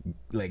like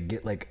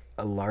get like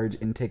a large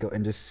intake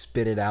and just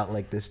spit it out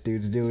like this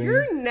dude's doing.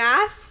 You're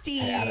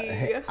nasty.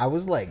 I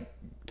was like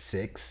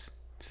 6,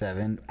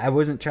 7. I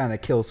wasn't trying to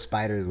kill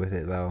spiders with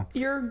it though.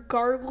 You're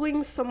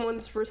gargling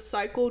someone's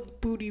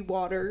recycled booty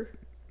water.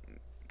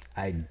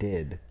 I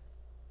did.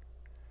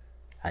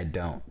 I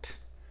don't.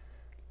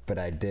 but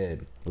I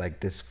did.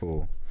 Like this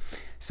fool.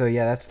 So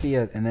yeah, that's the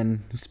and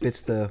then spits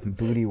the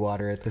booty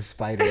water at the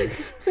spider.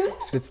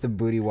 Spits the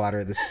booty water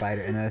at the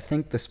spider, and I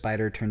think the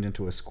spider turns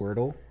into a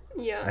Squirtle.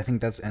 Yeah. I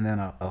think that's, and then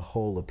a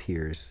hole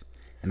appears,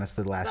 and that's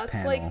the last That's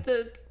panel. like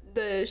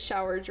the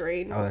shower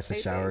drain. Oh, that's the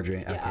I shower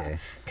think. drain. Okay.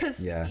 Because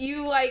Yeah.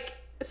 you like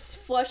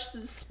flush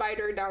the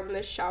spider down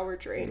the shower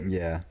drain.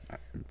 Yeah,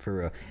 for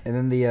real. And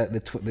then the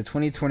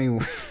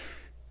 2021.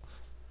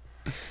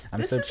 I'm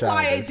This so is why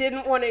I childish.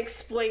 didn't want to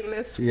explain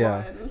this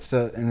Yeah. one.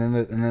 So and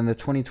then the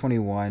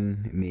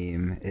 2021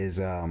 meme is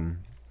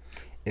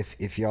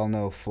if y'all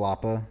know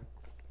Floppa,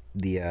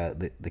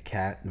 the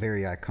cat,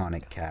 very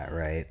iconic cat,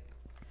 right?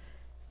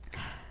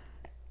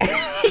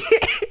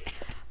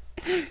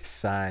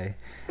 Sigh.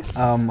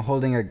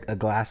 Holding a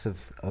glass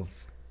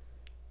of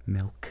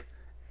milk.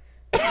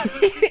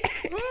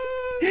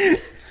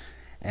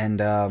 And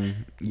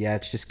yeah,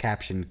 it's just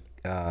captioned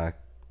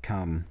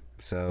come.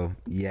 So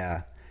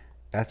yeah.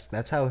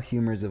 That's how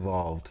humor's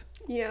evolved.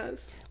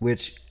 Yes.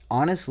 Which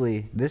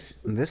honestly,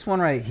 this one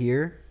right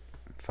here,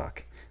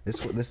 fuck. This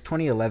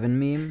 2011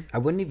 meme, I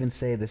wouldn't even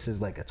say this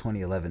is like a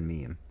 2011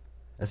 meme.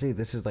 I say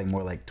this is like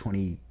more like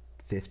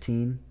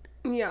 2015.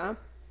 Yeah.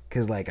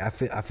 Cause like I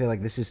feel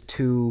like this is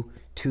too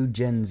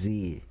Gen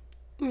Z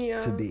Yeah.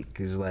 to be.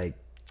 Cause like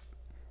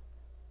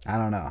I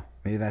don't know.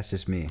 Maybe that's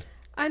just me.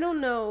 I don't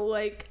know.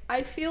 Like,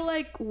 I feel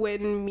like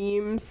when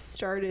memes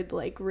started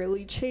like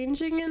really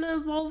changing and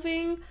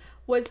evolving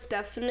was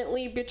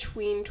definitely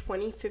between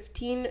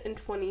 2015 and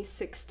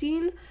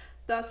 2016.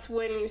 That's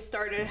when you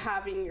started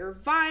having your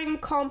Vine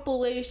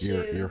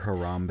compilations, Your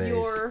Harambes.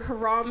 your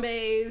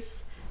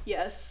Harambes,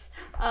 yes,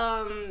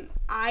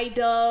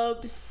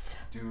 iDubbbz,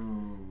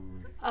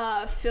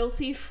 Dude.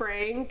 Filthy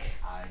Frank.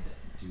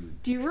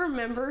 Dude. Do you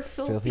remember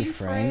Filthy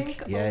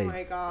Frank? Yeah. Oh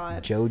my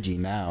god. Joji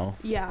now.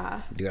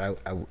 Yeah. Dude,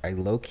 I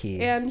low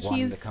key And wanted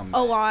he's to come a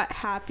back. lot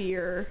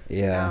happier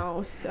Yeah.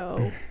 now,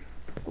 so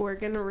we're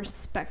gonna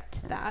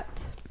respect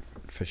that.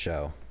 For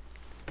sure.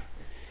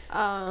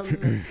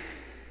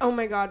 Oh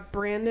my god,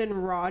 Brandon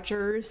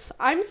Rogers.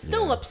 I'm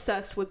still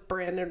obsessed with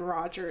Brandon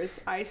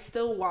Rogers. I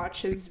still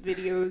watch his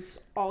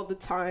videos all the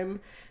time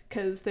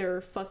because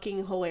they're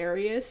fucking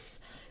hilarious.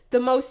 The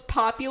most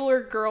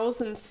popular girls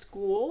in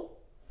school.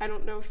 I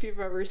don't know if you've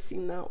ever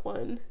seen that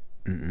one.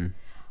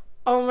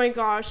 Oh my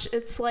gosh,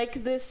 it's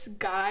like this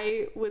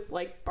guy with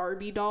like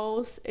Barbie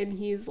dolls and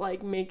he's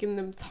like making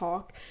them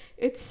talk.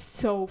 It's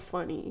so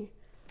funny.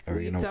 Are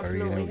we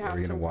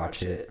gonna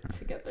watch it?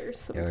 Together Yeah,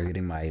 sometime. we're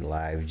getting my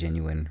live,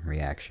 genuine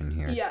reaction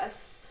here.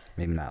 Yes.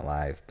 Maybe not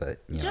live, but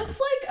you know,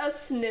 Just like a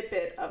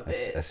snippet of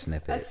it. a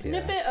snippet. A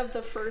snippet of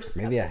the first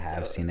Maybe I episode.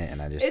 have seen it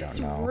and I just It's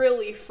don't know.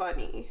 really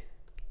funny.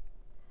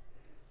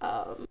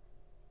 Hold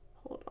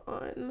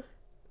on.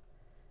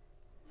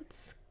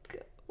 Let's go.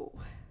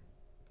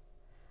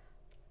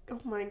 Oh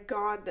my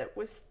god, that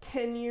was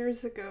 10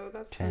 years ago.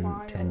 That's 10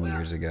 wild.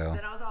 years ago.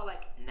 Then I was all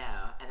like,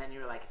 no. And then you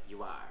were like,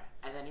 you are.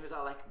 And then he was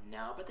all like,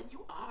 no, but then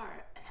you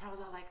are. And then I was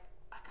all like,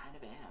 I kind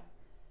of am.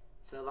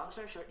 So long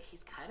story short,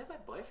 he's kind of my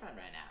boyfriend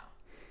right now.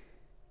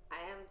 I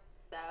am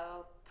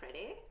so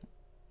pretty.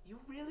 You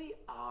really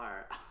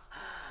are.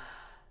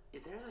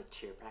 Is there like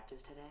cheer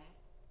practice today?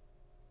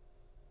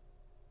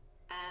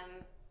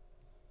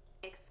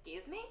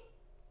 Excuse me?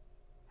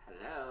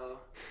 Hello?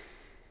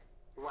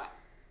 What?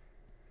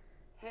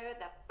 Who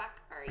the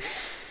fuck are you?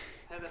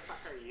 Who the fuck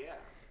are you?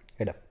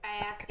 Wait up.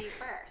 I asked you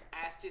first.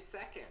 I asked you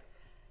second.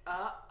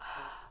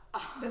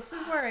 This is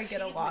where I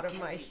get a She's lot of my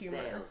Mackenzie humor.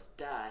 Sales,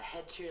 duh.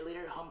 Head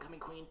cheerleader, homecoming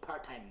queen,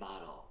 part-time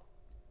model.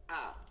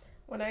 Oh,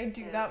 When I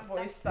do that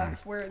voice,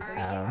 that's where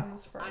this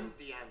comes from. I'm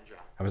Deandra.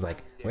 I was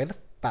like, where the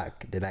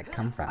fuck did that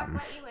come What from?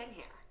 let you in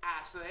here?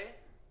 Ashley?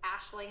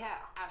 Ashley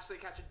who? Ashley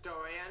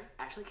Cachadorian?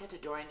 Ashley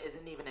Cachadorian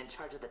isn't even in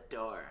charge of the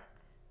door.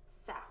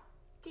 So,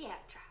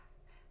 Deandra,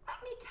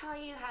 let me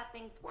tell you how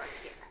things work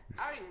here.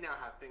 I already know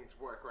how things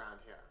work around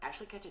here.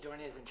 Ashley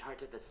Cachadorian is in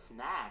charge of the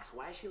snacks.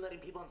 Why is she letting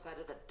people inside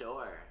of the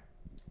door?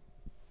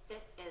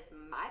 This is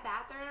my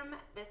bathroom,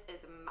 this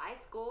is my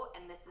school,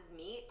 and this is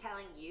me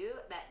telling you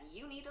that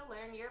you need to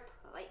learn your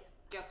place.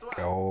 Guess what?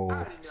 Oh, I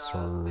already know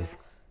all those serve.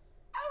 things.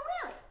 Oh,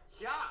 really?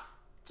 Yeah.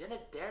 Jenna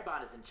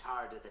Darabont is in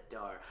charge of the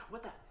door.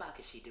 What the fuck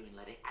is she doing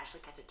letting Ashley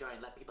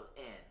Cachadorian let people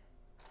in?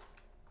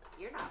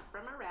 You're not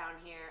from around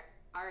here,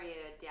 are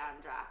you,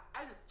 Deandra?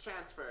 I just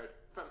transferred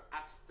from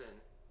Atchison,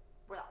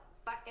 Where the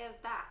fuck is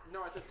that?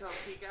 north of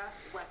Topeka,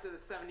 west of the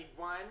 71.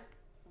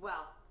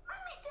 Well,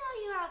 let me tell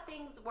you how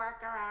things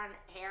work around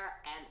here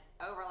in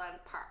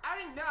Overland Park. I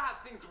already know how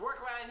things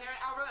work around here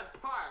at Overland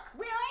Park.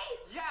 Really?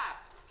 Yeah,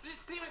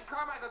 Stephen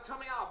Carmichael told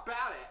me all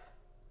about it.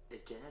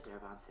 Is Jenna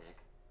Darabont sick?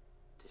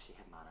 Does she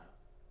have mono?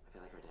 I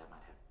feel like her dad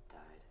might have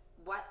died.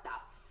 What the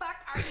fuck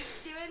are you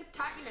doing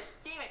talking to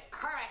Steven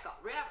Carmichael?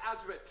 We have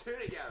Algebra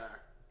 2 together.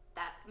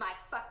 That's my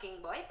fucking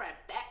boyfriend,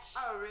 bitch.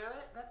 Oh,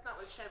 really? That's not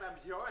what Shay Van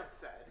Bjorn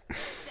said.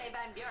 Shay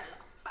Van Buren is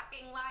a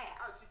fucking liar.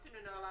 Oh, she seemed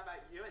to know a lot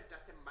about you and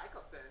Dustin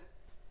Michelson.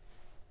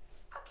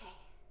 Okay,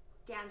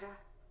 Deandra,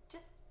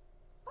 just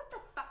what the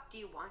fuck do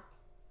you want?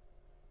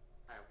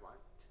 I want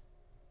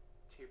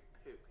to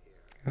poop here.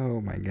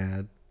 Oh my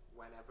god.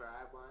 Whenever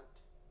I want,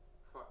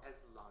 for as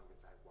long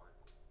as I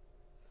want.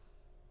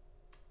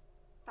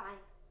 Fine,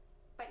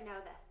 but know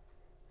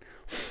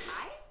this.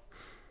 I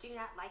do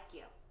not like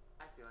you.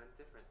 I feel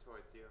indifferent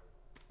towards you.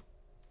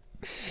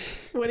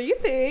 What do you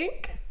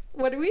think?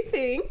 What do we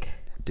think?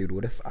 Dude,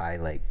 what if I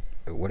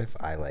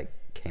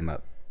came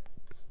up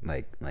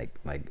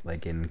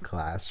like in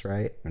class,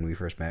 right? When we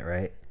first met,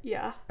 right?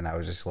 Yeah. And I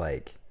was just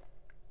like,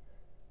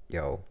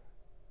 yo,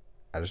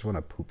 I just want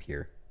to poop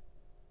here.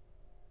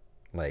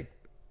 Like,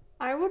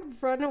 I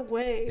would run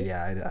away.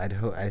 yeah,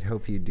 I'd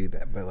hope you do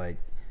that, but like,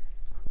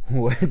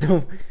 what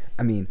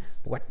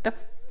the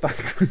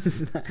fuck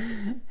was that?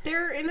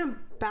 They're in a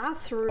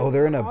bathroom. Oh,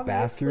 they're in a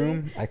obviously.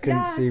 bathroom? I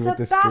couldn't see it's with a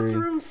the screen.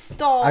 bathroom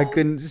stall. I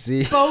couldn't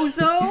see.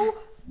 Bozo.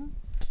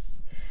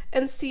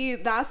 And see,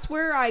 that's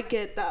where I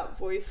get that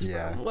voice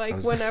Yeah, from. Like, I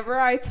was- whenever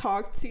I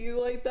talk to you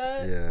like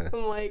that, Yeah.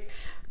 I'm like,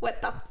 what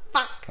the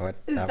fuck What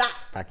is the that?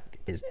 fuck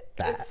is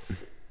that?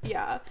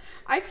 Yeah.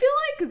 I feel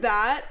like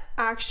that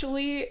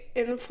actually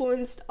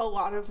influenced a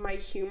lot of my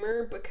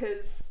humor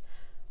because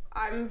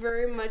I'm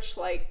very much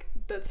like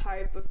the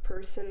type of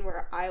person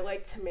where I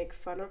like to make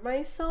fun of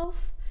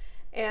myself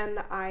and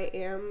I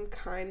am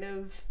kind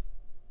of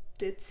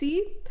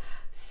ditzy.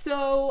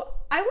 So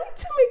I like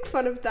to make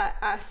fun of that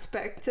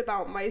aspect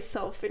about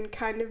myself and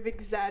kind of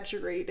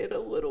exaggerate it a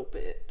little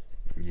bit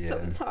Yeah.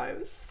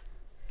 sometimes.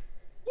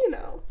 You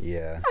know,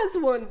 Yeah, as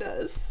one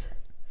does.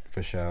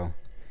 for sure.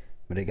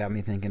 But it got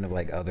me thinking of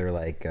like other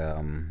like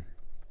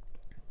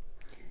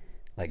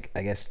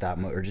I guess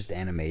or just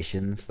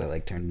animations that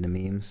like turned into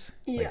memes.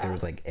 Like Yeah. there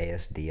was like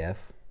ASDF,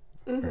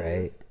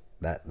 right?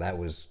 That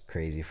was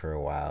crazy for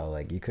a while.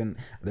 Like you couldn't.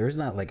 There was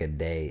not like a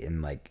day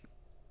in like.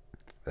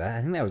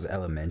 I think that was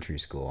elementary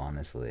school,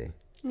 honestly.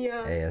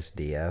 Yeah.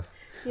 ASDF.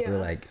 Yeah. We're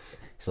like,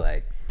 it's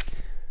like,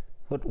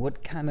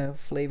 what kind of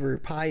flavor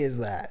pie is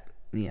that?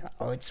 Yeah,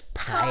 oh, it's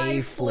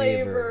pie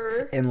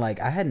flavor. And like,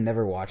 I had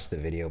never watched the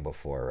video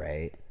before,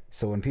 right?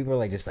 So when people are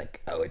like, just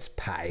like, oh, it's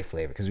pie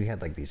flavor, because we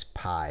had like these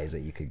pies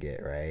that you could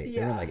get, right? They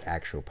Yeah. weren't like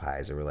actual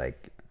pies. They were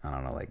like, I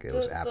don't know, like it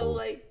was apple,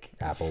 like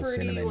apple fruity,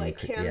 cinnamon, like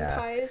can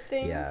pie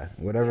things. yeah,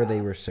 whatever they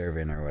Yeah. were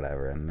serving or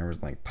whatever. And there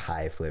was like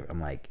pie flavor. I'm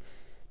like,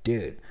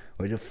 dude,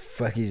 what the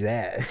fuck is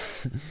that?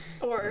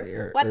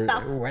 Or what the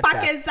what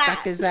fuck the is that?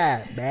 fuck is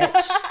that,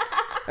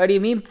 bitch? What do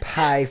you mean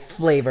pie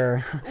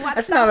flavor? What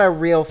That's the not a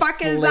real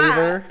fuck is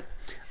flavor.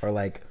 Or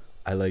like,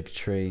 I like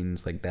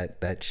trains, like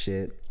that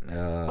shit.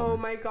 Oh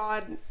my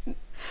god.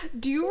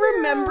 Do you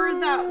remember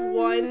that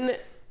one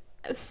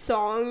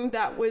song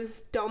that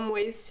was Dumb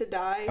Ways to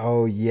Die?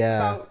 Oh yeah.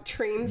 About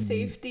train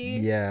safety?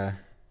 Yeah.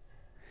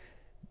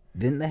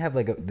 Didn't they have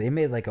like they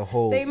made like a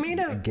whole They made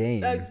a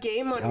game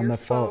on your the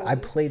phone. I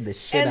played the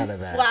shit and out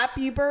of that.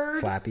 Flappy Bird.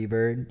 Flappy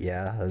Bird,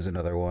 yeah, that was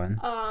another one.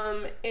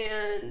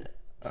 And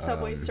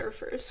Subway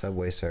Surfers.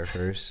 Subway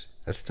Surfers.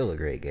 That's still a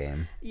great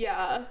game.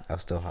 Yeah. I'll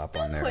still hop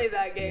Still on there. play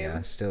that game.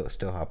 Yeah,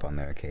 still hop on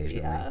there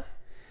occasionally. Yeah.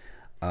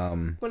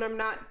 When I'm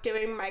not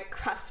doing my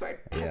crossword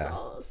Yeah.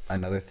 puzzles.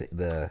 Another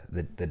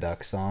the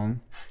duck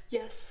song.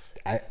 Yes.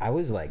 I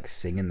was like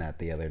singing that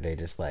the other day,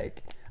 just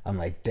like I'm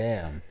like,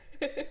 damn.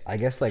 I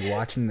guess like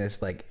watching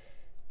this like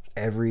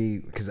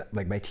because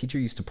like my teacher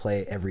used to play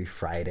it every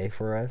Friday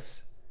for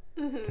us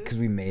because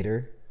we made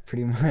her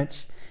pretty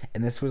much,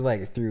 and this was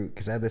like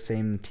because I had the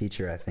same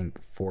teacher I think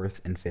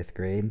 4th and 5th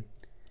grade,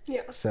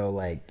 Yeah. so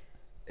like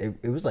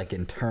it was like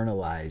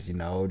internalized, you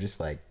know, just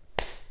like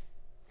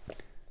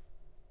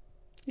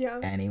Yeah.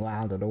 Annie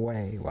wildered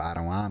away,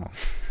 wada wada.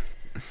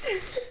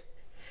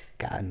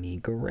 Got any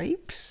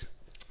grapes?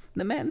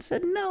 The man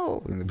said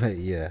no, but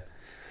yeah.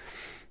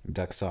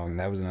 Duck song,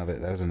 that was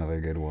another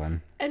good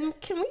one. And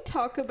can we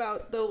talk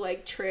about the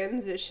like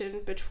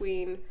transition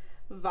between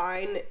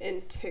Vine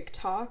and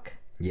TikTok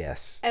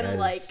Yes, and that is-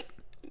 like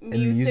and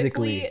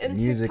Musically and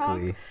TikTok?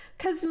 Musically.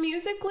 Because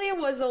Musically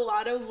was a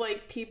lot of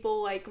like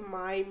people like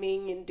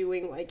miming and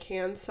doing like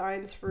hand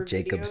signs for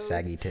Jacob videos.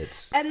 Saggy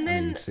Tits. And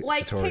then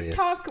like Sartorius.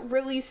 TikTok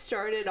really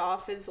started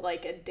off as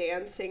like a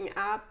dancing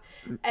app,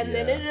 and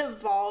then Yeah. it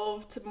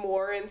evolved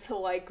more into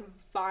like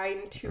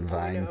Vine 2.0.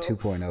 Vine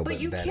 2.0,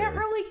 but you better. can't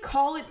really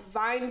call it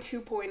Vine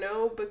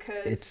 2.0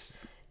 because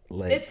It's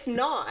like it's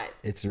not.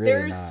 It's really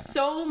There's not.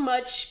 so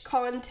much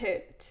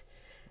content.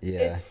 yeah.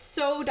 It's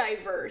so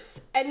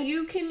diverse. And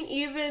you can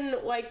even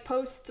like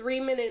post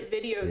 3-minute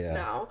videos Yeah.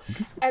 now.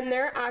 And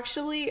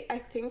I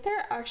think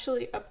they're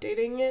actually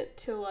updating it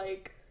to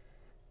like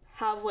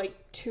have like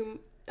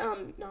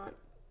 10-minute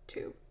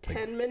 10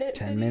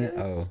 videos. minute.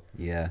 Oh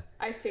yeah.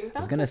 I think that's I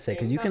was gonna a say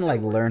because thing you that can they're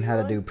like learn how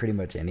to working do on. pretty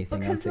much anything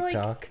Because on like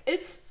TikTok.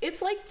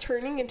 it's like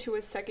turning into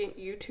a second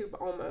YouTube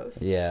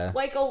almost. Yeah.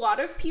 Like a lot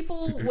of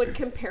people would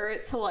compare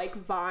it to like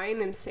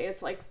Vine and say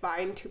it's like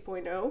Vine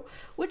 2.0,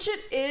 which it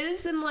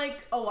is in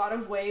like a lot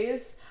of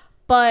ways,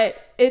 but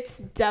it's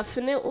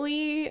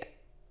definitely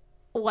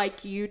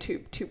like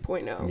YouTube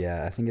 2.0.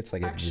 Yeah, I think it's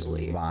like if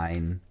Actually. just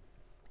Vine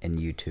and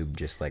YouTube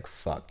just like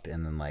fucked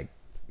and then like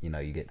you know,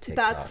 you get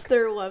TikTok. That's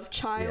their love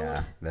child.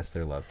 Yeah, that's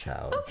their love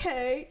child.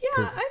 Okay,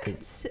 yeah,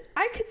 'Cause-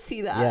 I could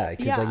see that. Yeah,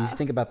 because like if you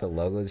think about the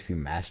logos, if you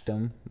mashed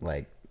them,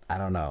 like I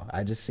don't know,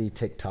 I just see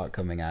TikTok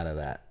coming out of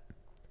that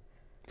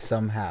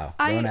somehow.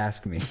 Don't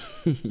ask me.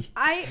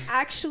 I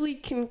actually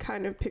can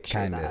kind of picture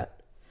Kinda. that.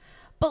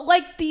 But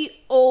like the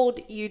old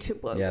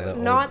YouTube logo, Yeah,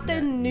 not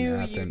the new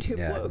YouTube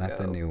logo. Not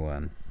the new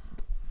one.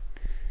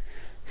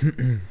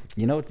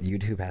 You know what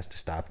YouTube has to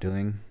stop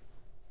doing?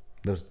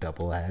 Those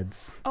double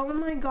ads. Oh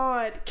my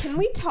god. Can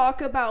we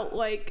talk about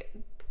like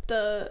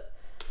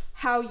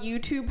how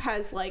YouTube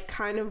has like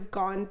kind of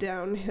gone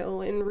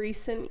downhill in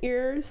recent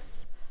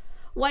years?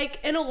 Like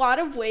in a lot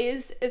of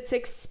ways it's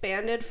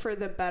expanded for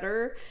the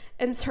better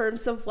in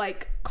terms of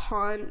like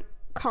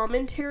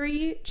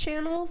commentary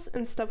channels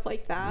and stuff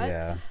like that.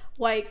 Yeah.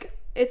 Like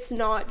it's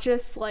not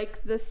just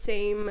like the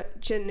same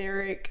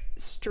generic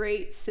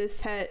straight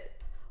cishet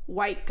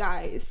white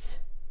guys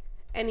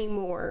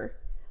anymore.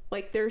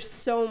 Like there's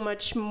so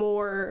much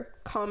more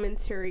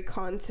commentary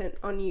content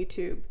on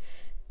YouTube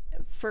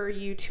for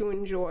you to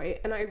enjoy,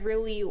 and I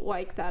really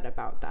like that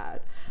about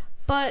that.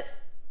 But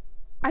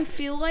I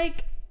feel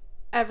like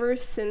ever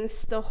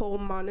since the whole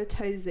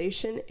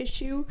monetization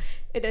issue,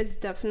 it has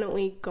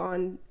definitely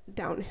gone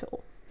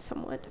downhill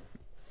somewhat.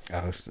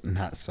 Oh,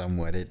 not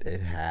somewhat.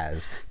 It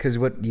has. Because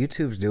what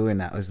YouTube's doing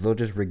now is they'll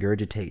just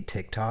regurgitate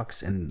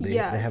TikToks, and they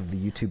have the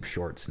YouTube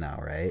Shorts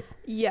now, right?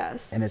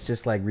 Yes. And it's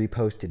just like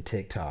reposted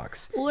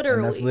TikToks. Literally.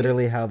 And that's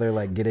literally how they're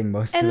like getting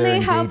most of and their they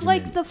engagement. have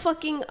like the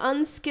fucking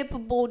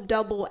unskippable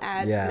double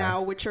ads Yeah.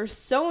 now, which are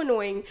so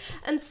annoying.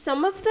 And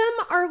some of them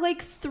are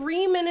like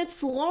 3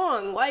 minutes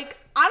long. Like,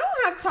 I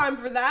don't have time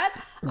for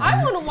that.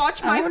 I want to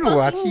watch my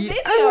fucking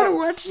video. I want to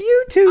watch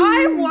YouTube.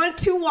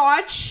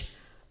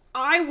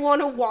 I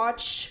want to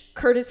watch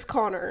Curtis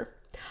Connor.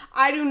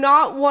 I do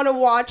not want to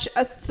watch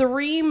a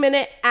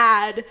 3-minute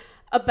ad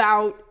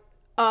about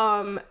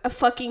a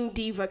fucking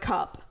Diva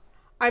Cup.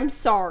 I'm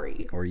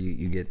sorry. Or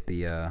you get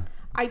the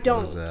I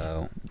don't.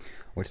 those,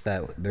 what's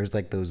that? There's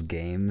like those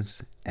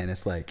games, and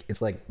it's like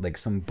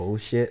some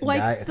bullshit Like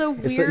guy. the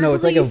It's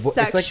weirdly it's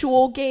like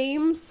sexual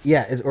games.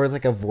 yeah, or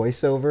like a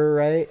voiceover,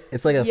 right?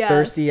 It's like a Yes.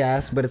 thirsty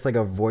ass, but it's like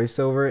a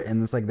voiceover,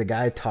 and it's like the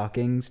guy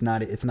talking. It's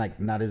not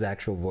his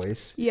actual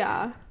voice.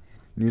 Yeah.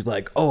 And he's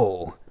like,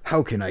 "Oh,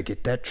 how can I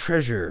get that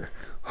treasure?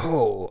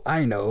 Oh,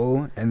 I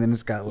know." And then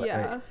it's got like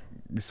Yeah.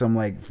 some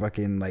like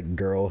fucking like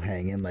girl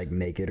hanging like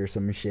naked or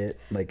some shit,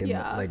 like in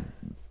Yeah. like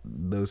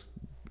those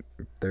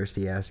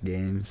thirsty ass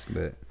games.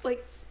 But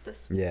Like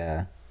this.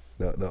 yeah,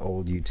 the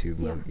old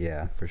YouTube,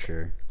 yeah, for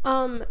sure.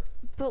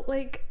 But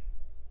like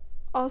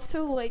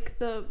also like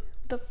the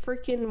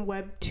freaking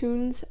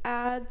webtoons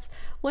ads,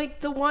 like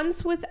the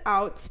ones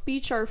without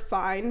speech are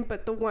fine,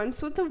 but the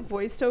ones with the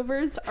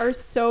voiceovers are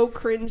so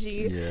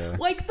cringy. Yeah.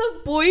 Like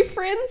the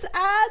boyfriends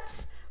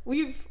ads,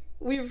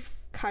 we've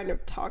kind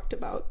of talked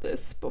about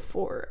this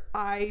before.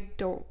 I'm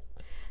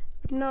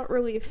not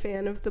really a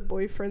fan of the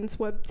boyfriends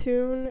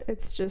webtoon.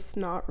 It's just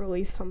not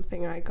really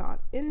something I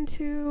got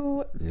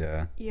into.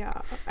 Yeah. Yeah,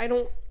 I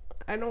don't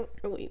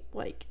really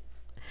like,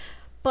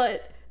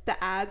 but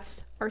the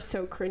ads are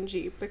so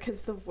cringy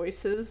because the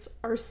voices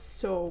are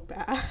so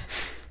bad.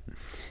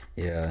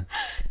 Yeah.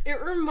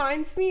 It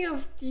reminds me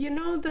of, you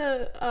know,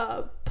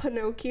 the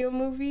Pinocchio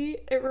movie.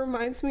 It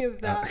reminds me of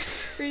that,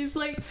 where he's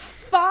like,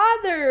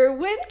 "Father,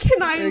 when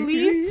can I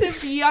leave to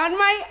be on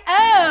my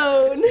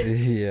own?"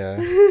 Yeah.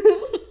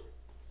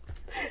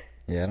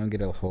 Yeah, I don't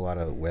get a whole lot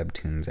of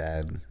webtoons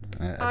ad.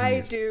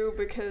 I do,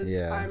 because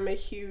Yeah. I'm a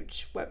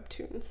huge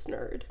webtoons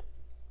nerd.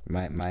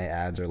 My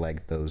ads are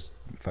like those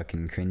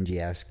fucking cringy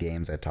ass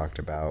games I talked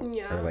about,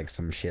 Yeah. or like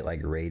some shit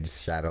like Raid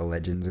Shadow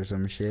Legends or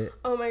some shit.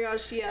 Oh my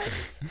gosh,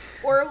 yes.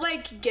 Or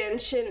like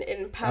Genshin Oh,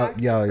 Impact.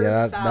 yeah, or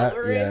that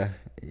Valorant.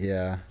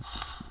 yeah.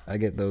 I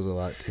get those a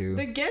lot too.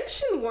 The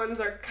Genshin ones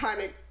are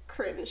kind of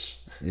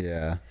cringe.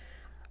 Yeah.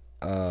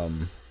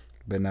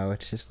 But no,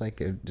 it's just like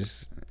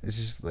it's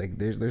just like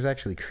there's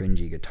actually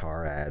cringy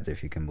guitar ads,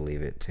 if you can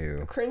believe it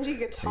too. Cringy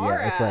guitar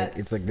Yeah, ads.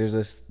 it's like there's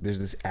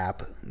this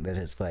app that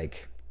it's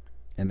like,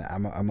 and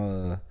I'm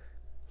a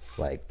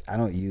like, I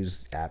don't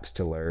use apps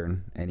to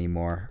learn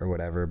anymore or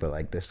whatever, but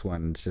like this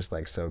one, it's just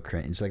like so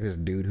cringe. It's like this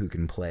dude who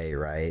can play,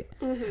 right?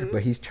 Mm-hmm.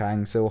 But he's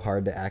trying so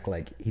hard to act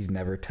like he's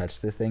never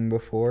touched the thing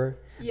before,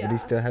 but Yeah. he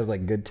still has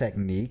like good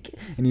technique,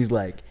 and he's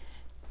like,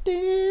 but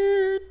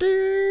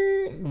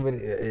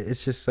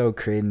it's just so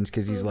cringe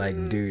because he's Mm-hmm.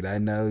 like, dude, I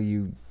know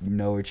you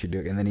know what you're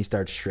doing, and then he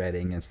starts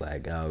shredding. It's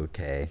like,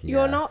 okay,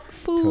 You're yeah, not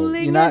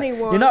fooling you're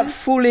anyone. You're not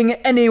fooling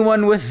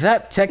anyone with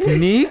that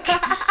technique.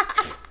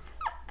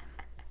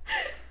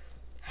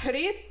 Who do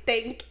you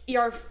think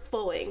you're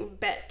fooling,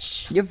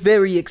 bitch? You're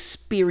very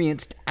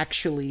experienced,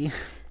 actually.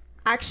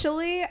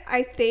 Actually,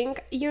 I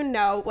think you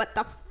know what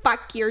the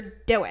fuck you're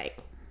doing.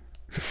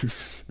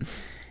 It's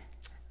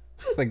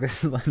like,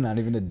 this is not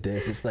even a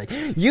diss. It's like,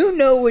 you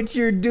know what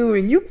you're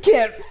doing. You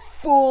can't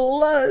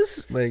fool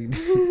us. Like,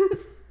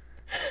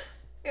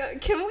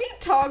 Can we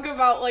talk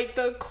about like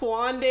the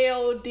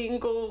Quandale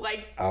Dingle,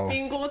 like Oh.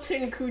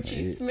 Dingleton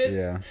Coochie Smith?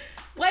 yeah.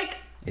 Like,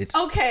 It's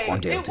Okay, one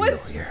day it to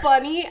was know here.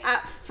 funny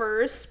at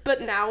first,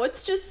 but now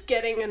it's just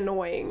getting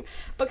annoying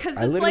because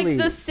I it's like literally-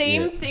 the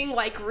same yeah. thing,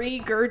 like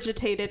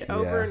regurgitated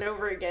over Yeah. and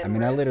over again. I mean,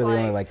 where I it's literally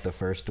only like the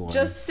first one.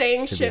 just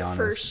saying to be shit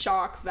for honest.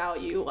 shock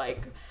value.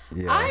 Like,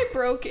 Yeah. I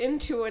broke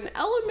into an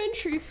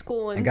elementary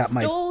school and got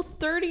my- stole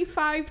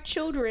 35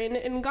 children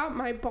and got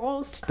my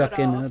balls Stuck cut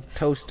in off. a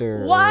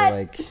toaster, What? or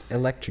like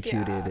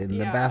electrocuted Yeah, in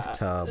the yeah,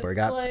 bathtub, or it's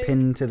got like-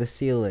 pinned to the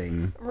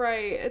ceiling.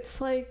 Right? It's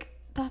like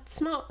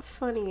that's not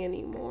funny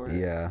anymore.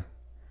 Yeah,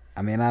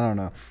 I mean, I don't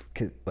know,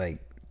 cause like,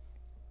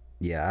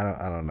 yeah,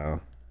 I don't know.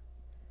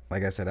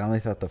 Like I said, I only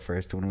thought the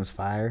first one was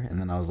fire, and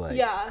then I was like,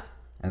 Yeah.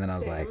 and then I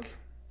was same. like,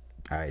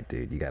 all right,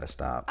 dude, you gotta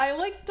stop. I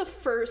like the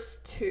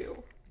first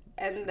two,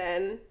 and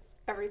then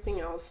everything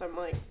else, I'm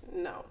like,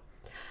 no.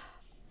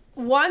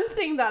 One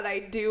thing that I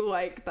do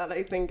like that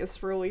I think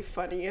is really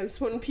funny is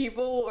when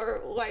people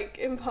are like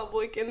in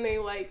public and they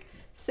like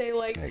say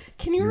like,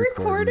 can you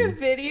record a me."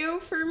 video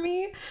for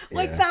me?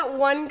 Like Yeah. that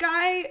one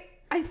guy,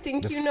 I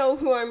think you know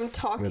who I'm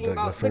talking with the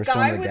about. The first one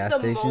guy at the with gas the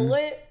station?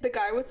 mullet, the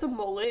guy with the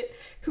mullet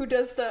who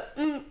does the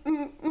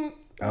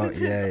Oh,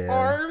 with yeah, his yeah.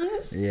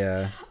 arms.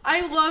 Yeah,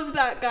 I love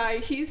that guy.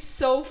 He's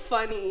so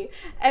funny.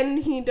 And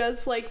he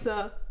does like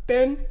the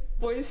Ben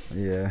voice.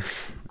 yeah,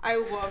 I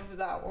love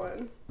that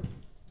one.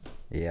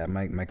 yeah.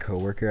 My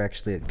coworker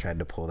actually tried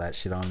to pull that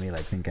shit on me,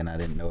 like thinking I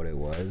didn't know what it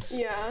was.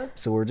 Yeah.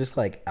 So we're just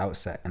like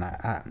outside, and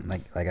I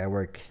like I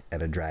work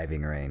at a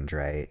driving range,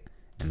 right?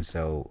 And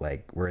so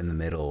like we're in the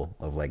middle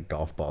of like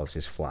golf balls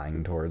just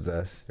flying towards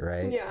us,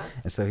 right? Yeah.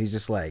 And so he's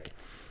just like,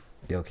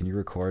 "Yo, can you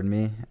record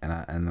me?" And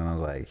then I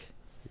was like,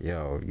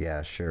 "Yo,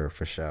 yeah, sure,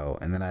 for sure."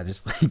 And then I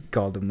just like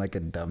called him like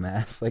a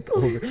dumbass, like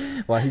over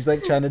while he's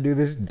like trying to do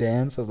this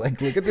dance. I was like,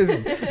 "Look at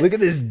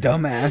this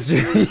dumbass."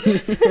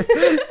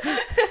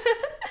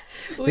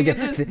 Look at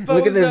this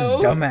Look at this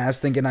bozo. dumbass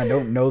thinking I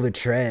don't know the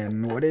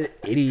trend. What an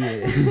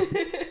idiot.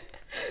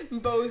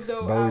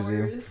 Bozo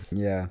Bozu. hours.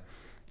 Yeah.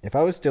 If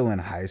I was still in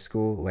high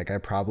school, like I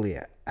probably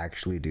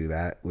actually do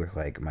that with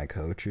like my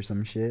coach or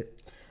some shit.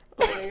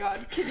 Oh my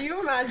god. Can you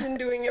imagine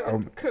doing it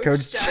with Coach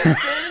Coach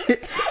Jackson?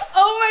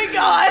 Oh my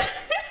god.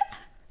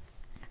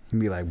 He'd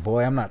be like,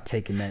 "Boy, I'm not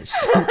taking that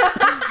shit."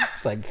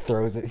 It's like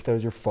throws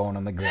your phone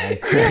on the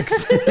ground,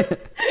 cracks.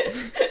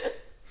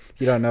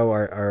 You don't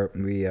know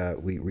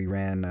we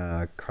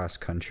ran cross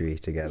country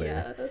together,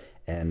 Yeah.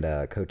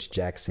 and Coach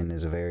Jackson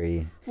is a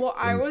very Well,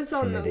 I was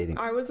on intimidating-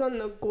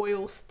 the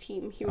Goyles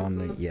team. He was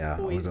On on the- the yeah, I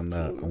boys was on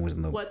the- team. I was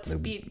on the- Let's the-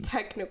 be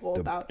technical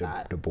about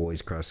that. the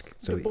boys cross.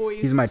 So The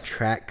boys. he's my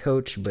track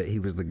coach, but he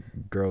was the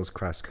girls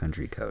cross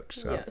country coach.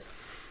 So,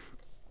 Yes.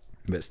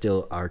 but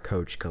still our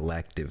coach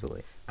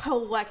collectively.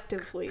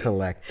 Collectively.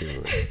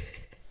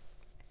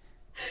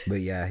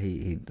 But yeah,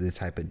 he the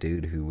type of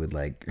dude who would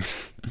like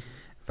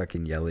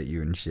fucking yell at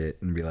you and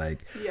shit and be like,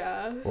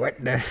 Yeah.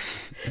 "What the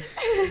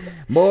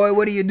boy?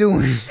 What are you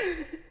doing?"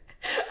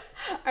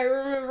 I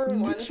remember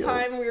one Get your-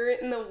 time we were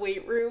in the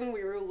weight room,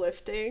 we were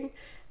lifting,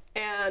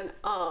 and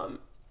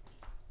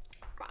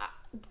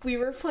we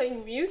were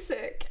playing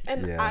music,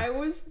 and Yeah. I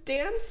was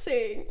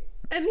dancing,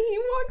 and he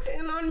walked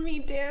in on me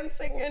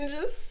dancing and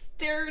just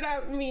stared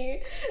at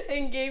me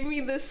and gave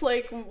me this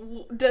like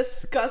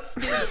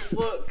disgusted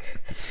look,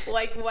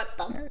 like what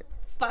the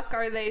fuck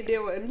are they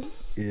doing?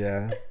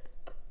 Yeah.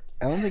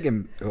 I don't think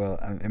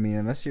I mean,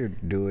 unless you're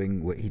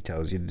doing what he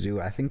tells you to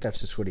do, I think that's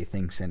just what he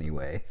thinks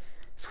anyway.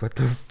 It's what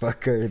the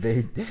fuck are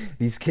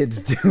these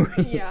kids doing?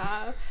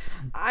 Yeah.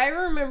 I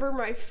remember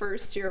my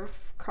first year of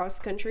cross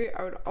country,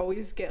 I would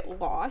always get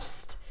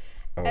lost.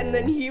 And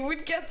then Oh. he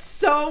would get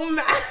so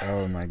mad.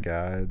 Oh my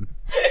god.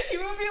 He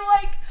would be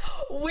like,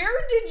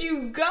 "Where did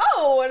you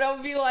go?" And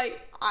I'll be like,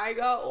 "I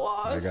got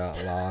lost." I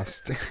got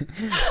lost.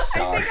 I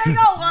Sorry. think I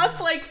got lost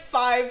like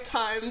 5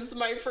 times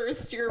my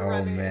first year Oh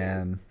running.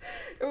 man.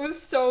 It was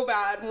so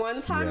bad.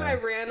 One time Yeah. I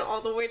ran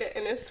all the way to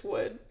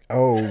Inniswood.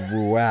 Oh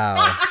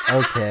wow.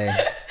 Okay.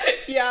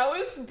 Yeah, it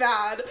was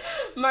bad.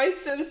 My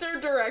sense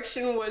of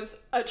direction was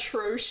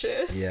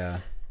atrocious. Yeah.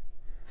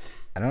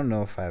 I don't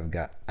know if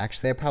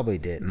actually I probably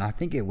did, and I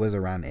think it was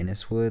around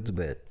Inniswoods,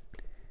 but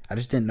I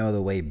just didn't know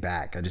the way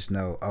back. I just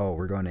know, oh,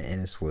 we're going to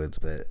Inniswoods,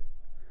 but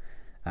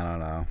I don't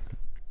know.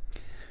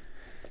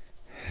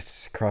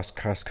 It's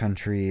cross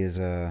country is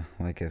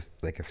like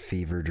a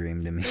fever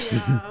dream to me.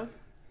 Yeah.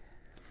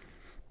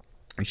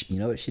 You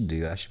know what I should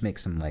do? I should make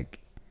some like,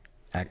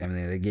 I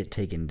mean they get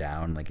taken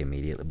down like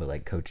immediately, but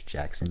like Coach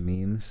Jackson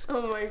memes.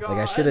 Oh my god. Like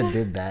I should have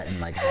did that in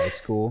like high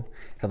school.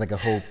 Had like a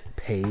whole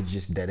page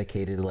just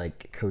dedicated to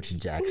like Coach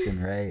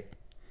Jackson, right?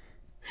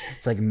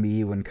 It's like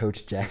me when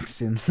Coach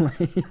Jackson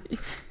like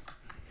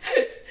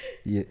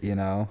you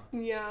know.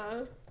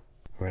 Yeah.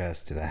 What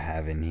else did I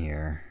have in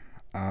here?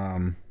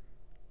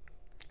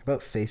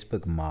 About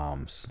Facebook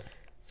moms.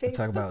 Facebook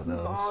talk about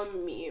those.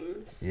 mom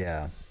memes.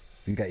 Yeah.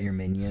 You got your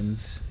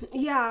minions.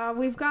 Yeah,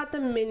 we've got the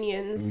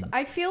minions.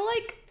 I feel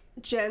like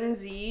Gen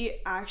Z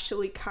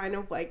actually kind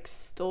of like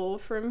stole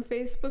from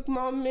Facebook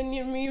mom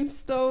minion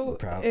memes though,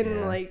 and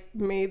yeah. like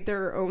made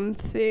their own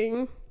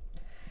thing.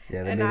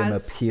 Yeah, they And made them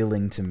as-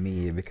 appealing to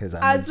me because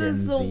I'm As a a Gen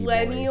Z boy.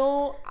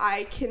 millennial,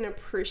 I can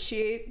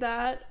appreciate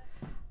that.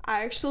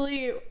 I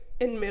actually,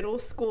 in middle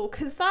school,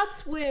 because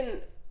that's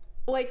when,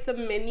 like, the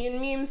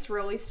Minion memes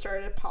really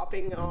started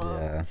popping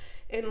off Yeah.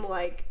 in,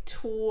 like,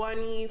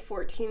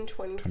 2014,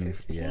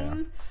 2015. yeah.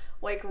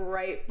 Like,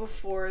 right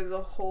before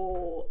the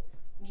whole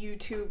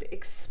YouTube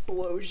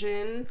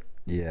explosion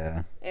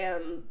Yeah.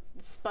 and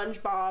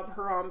SpongeBob,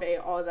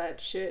 Harambe, all that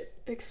shit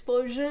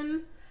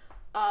explosion.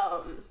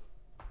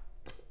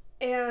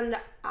 And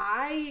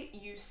I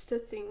used to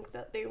think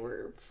that they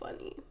were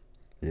funny.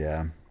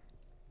 Yeah.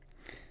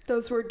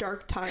 Those were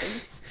dark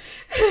times.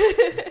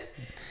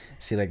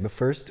 See, like the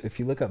first, if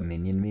you look up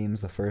Minion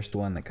memes, the first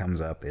one that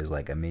comes up is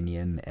like a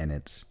Minion, and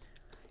it's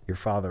your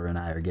father and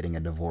I are getting a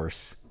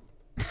divorce.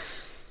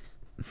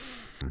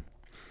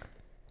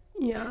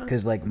 Yeah.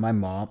 Because like my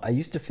mom, I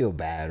used to feel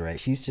bad, right?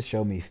 She used to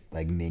show me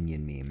like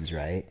Minion memes,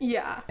 right?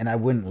 Yeah. And I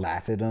wouldn't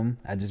laugh at them.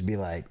 I'd just be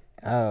like,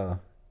 oh,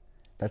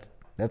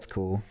 that's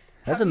cool.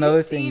 That's Have another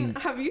you thing. seen,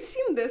 have you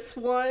seen this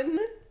one?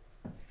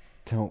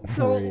 Don't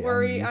Don't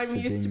worry, I'm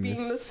used to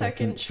being the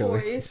second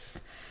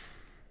choice.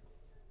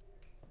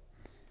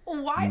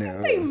 Why No.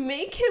 did they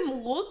make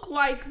him look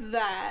like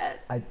that?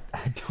 I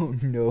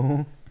don't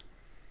know.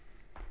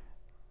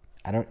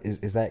 I don't.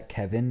 Is that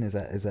Kevin? Is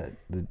that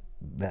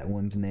that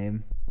one's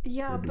name?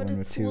 Yeah, Or but one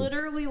with it's two.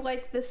 literally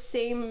like the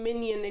same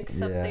Minion,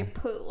 except Yeah. they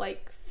put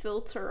like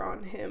filter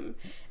on him,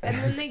 and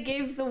then they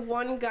gave the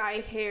one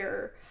guy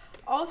hair.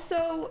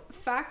 Also,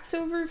 facts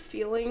over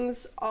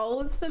feelings. All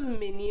of the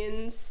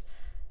Minions,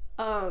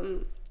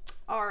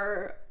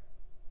 are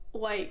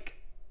like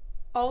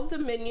all of the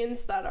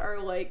Minions that are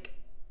like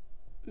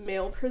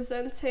male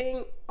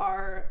presenting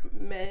are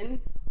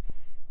men,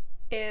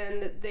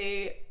 and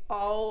they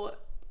all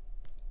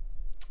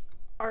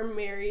are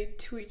married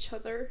to each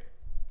other.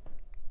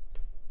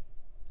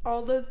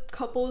 All the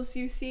couples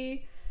you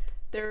see,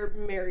 they're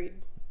married.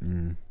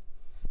 Mm.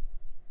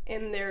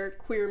 And they're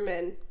queer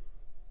men.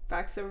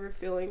 Facts over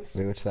feelings.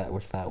 Wait, what's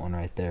that one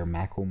right there?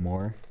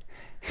 Macklemore?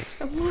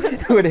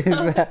 What is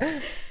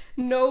that?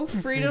 No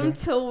freedom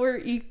till we're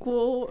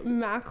equal.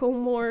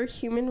 Macklemore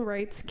Human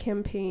Rights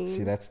Campaign.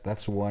 See,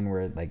 that's one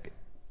where like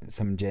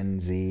some Gen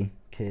Z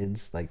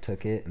kids like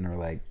took it and were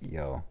like,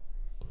 "Yo,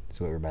 that's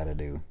what we're about to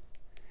do."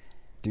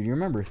 Dude, you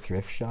remember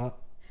Thrift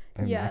Shop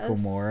and Yes.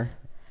 Macklemore?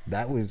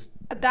 That was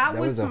that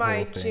was a my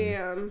whole thing.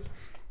 jam.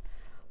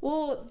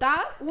 Well,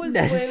 that was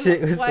That when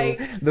shit was like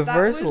so. The that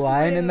first was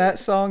line in when- that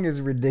song is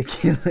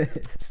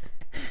ridiculous.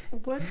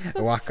 What's I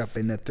the walk up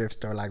in the thrift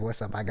store like,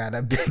 "What's up? I got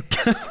a big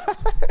gun."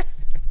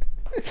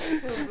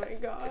 oh my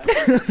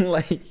god.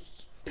 Like,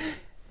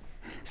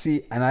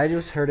 see, and I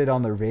just heard it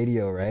on the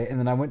radio, right? And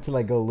then I went to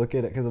like go look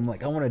at it because I'm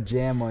like, I want to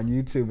jam on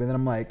YouTube, and then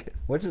I'm like,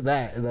 what's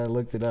that? And then I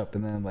looked it up,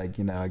 and then like,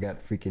 you know, I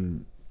got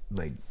freaking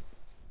like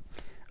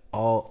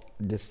all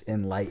just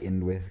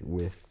enlightened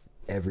with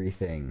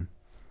everything.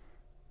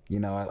 You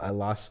know, I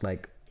lost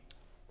like,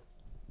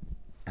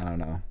 I don't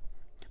know,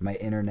 my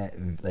internet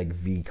like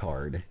V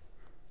card.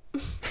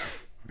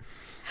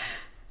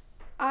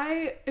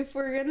 If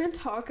we're gonna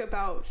talk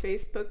about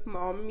Facebook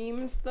mom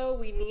memes though,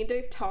 we need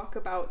to talk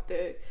about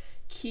the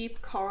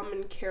keep calm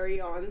and carry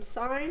on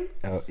sign.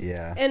 Oh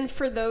yeah. And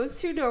for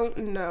those who don't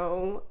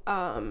know,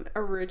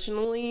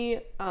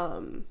 originally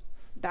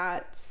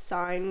that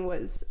sign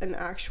was an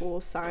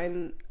actual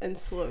sign and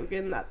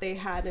slogan that they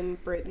had in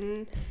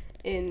Britain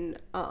in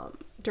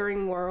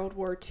during World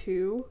War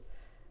II.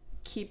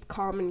 Keep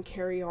calm and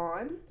carry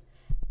on.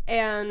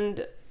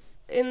 And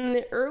in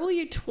the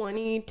early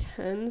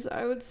 2010s,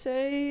 I would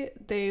say,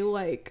 they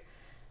like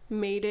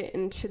made it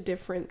into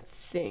different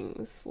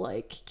things,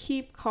 like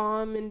keep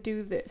calm and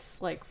do this,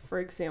 like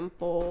for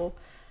example,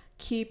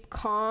 keep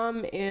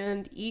calm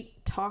and eat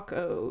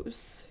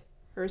tacos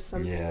or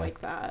something Yeah.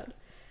 like that.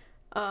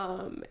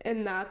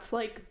 And that's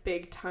like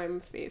big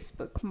time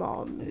Facebook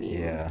mom meme.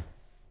 Yeah.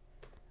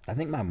 I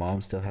think my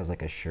mom still has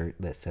like a shirt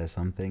that says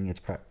something.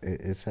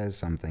 It says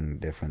something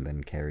different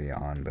than carry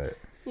on, but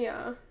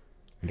Yeah.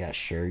 you got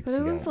shirts. But it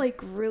You was got like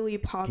really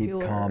popular.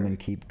 keep calm and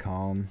keep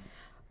calm.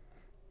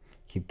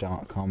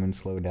 Calm and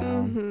slow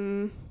down.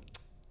 Mm-hmm.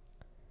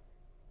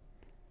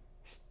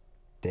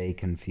 Stay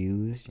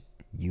confused.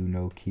 You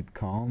know, keep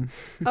calm.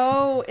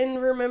 Oh,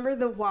 and remember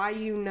the why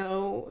you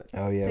know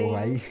Oh yeah, thing?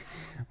 why?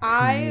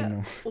 I you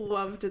know.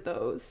 loved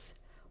those.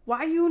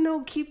 Why you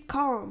know keep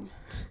calm.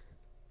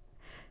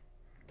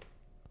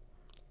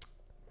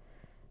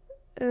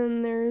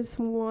 And there's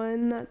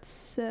one that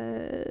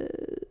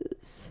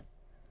says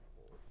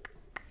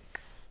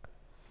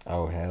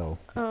Oh hell.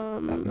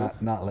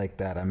 Not like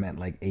that. I meant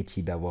like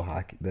HE double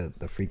hockey, the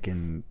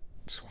freaking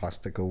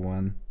swastika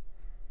one.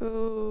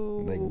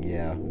 oh Like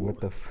yeah, what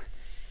the.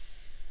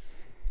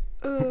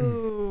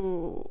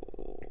 oh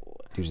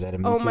Dude, is that a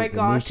Miku? oh my The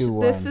gosh,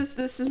 Miku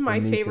this is my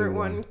The Miku favorite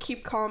one. one.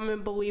 Keep calm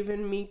and believe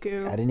in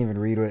Miku. I didn't even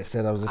read what it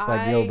said. I was just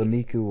like, yo, the I-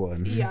 Miku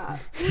one. Yeah.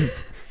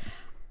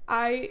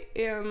 I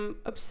am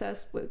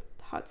obsessed with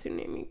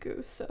Hatsune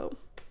Miku, so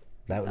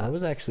That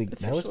was That's actually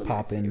that was officially my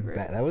popping.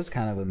 favorite. That was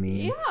kind of a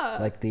meme. Yeah.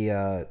 Like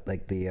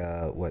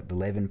the what, the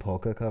Levin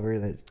Polka cover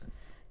that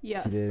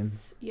Yes. she did.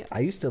 Yes. I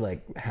used to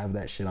like have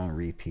that shit on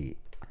repeat.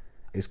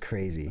 It was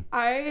crazy.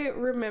 I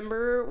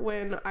remember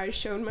when I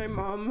showed my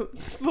mom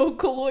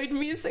Vocaloid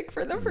music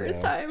for the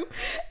first Yeah. time,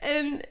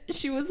 and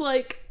she was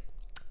like,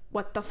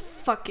 "What the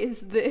fuck is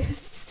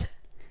this?"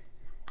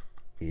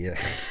 Yeah.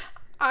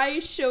 I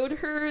showed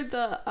her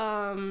the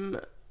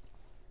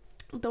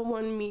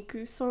one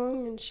Miku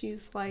song, and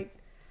she's like,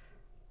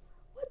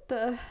 "What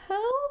the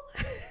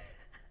hell?"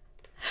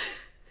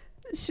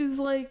 She's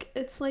like,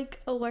 "It's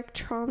like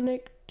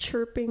electronic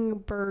chirping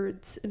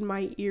birds in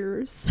my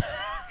ears."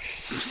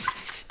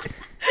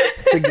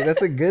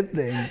 That's a good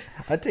thing.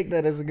 I take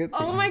that as a good thing.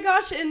 Oh my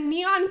gosh, and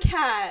Neon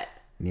Cat.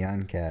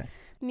 Neon Cat.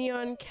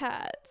 Neon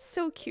Cat.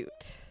 So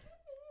cute.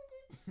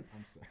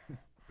 I'm sorry.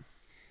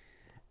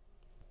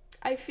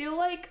 I feel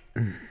like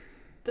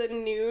the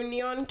new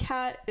Neon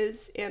Cat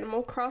is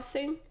Animal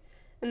Crossing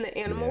and the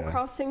Animal Yeah.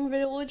 Crossing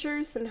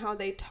villagers and how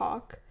they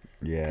talk.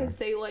 Yeah. Because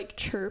they like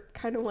chirp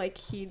kind of like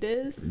he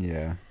does.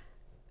 Yeah.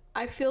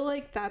 I feel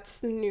like that's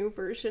the new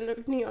version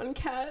of Neon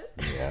Cat.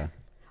 Yeah.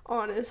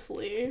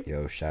 Honestly.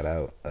 Yo, shout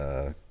out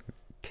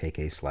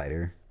KK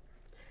Slider.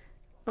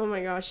 Oh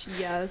my gosh,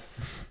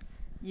 yes.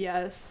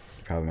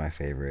 Yes. Probably my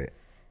favorite.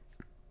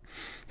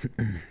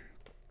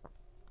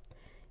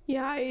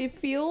 Yeah, I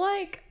feel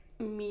like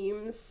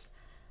memes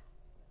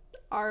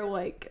are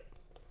like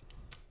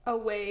a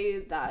way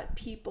that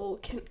people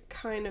can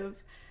kind of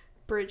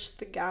bridge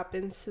the gap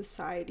in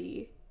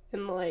society.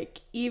 And like,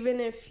 even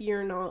if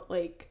you're not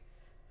like,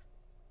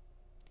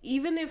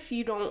 even if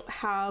you don't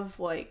have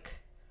like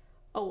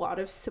a lot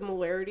of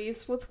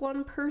similarities with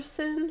one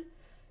person,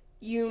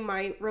 you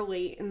might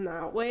relate in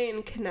that way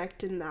and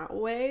connect in that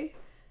way.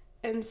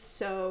 And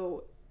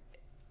so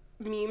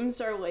memes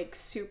are like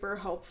super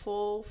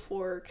helpful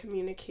for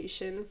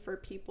communication for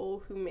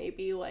people who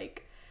maybe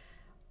like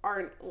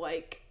aren't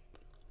like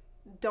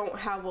don't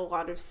have a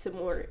lot of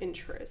similar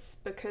interests,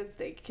 because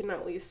they can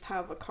at least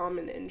have a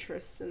common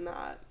interest in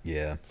that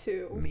Yeah.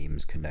 too.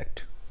 Memes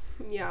connect.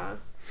 Yeah.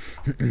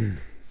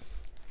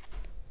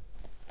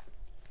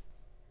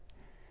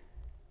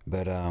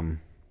 But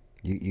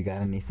you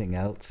got anything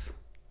else?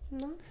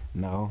 No.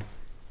 No. All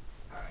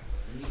right,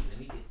 well, let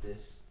me get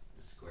this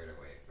squared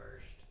away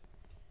first,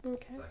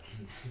 Okay. so I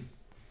can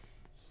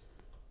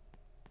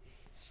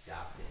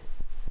stop it.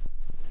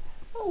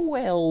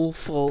 Well,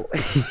 full.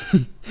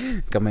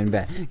 coming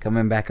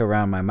back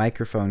around. My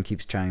microphone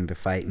keeps trying to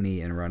fight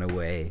me and run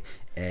away,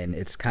 and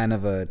it's kind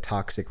of a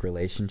toxic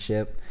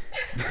relationship.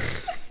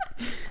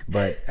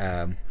 But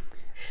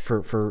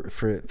for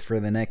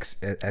the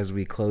next, as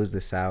we close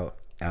this out,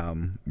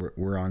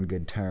 we're on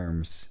good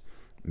terms,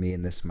 me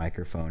and this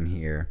microphone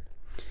here.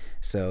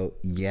 So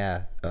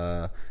yeah,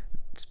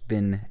 it's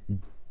been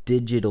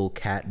digital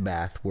cat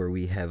bath, where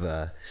we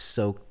have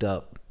soaked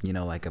up,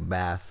 like a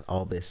bath,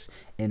 all this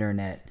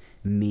internet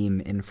meme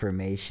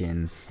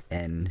information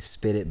and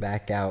spit it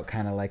back out,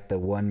 kind of like the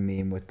one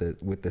meme with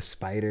the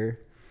spider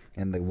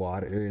and the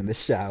water in the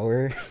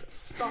shower.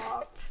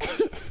 Stop.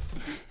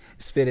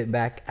 Spit it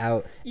back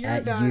out You're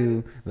at done.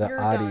 you, the You're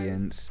done.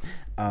 audience.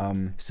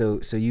 So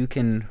you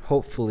can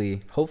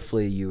hopefully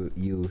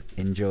you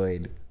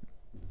enjoyed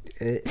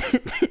it.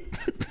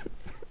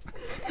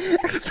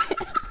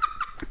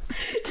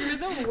 You're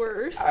the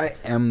worst. I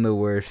am the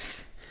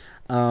worst.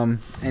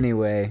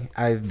 Anyway,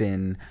 I've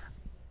been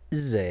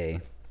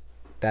Zay.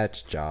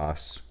 That's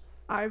Joss.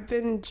 I've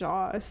been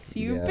Joss.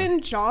 You've Yeah.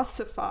 been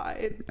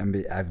Jossified.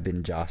 I've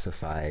been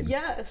Jossified.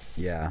 Yes.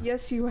 Yeah.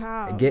 Yes, you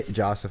have. Get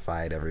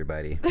Jossified,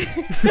 everybody.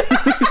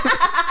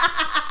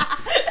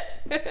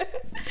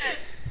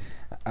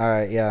 All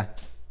right, yeah.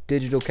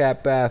 Digital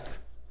cat bath.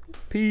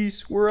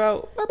 Peace. We're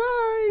out.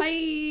 Bye-bye.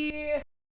 Bye.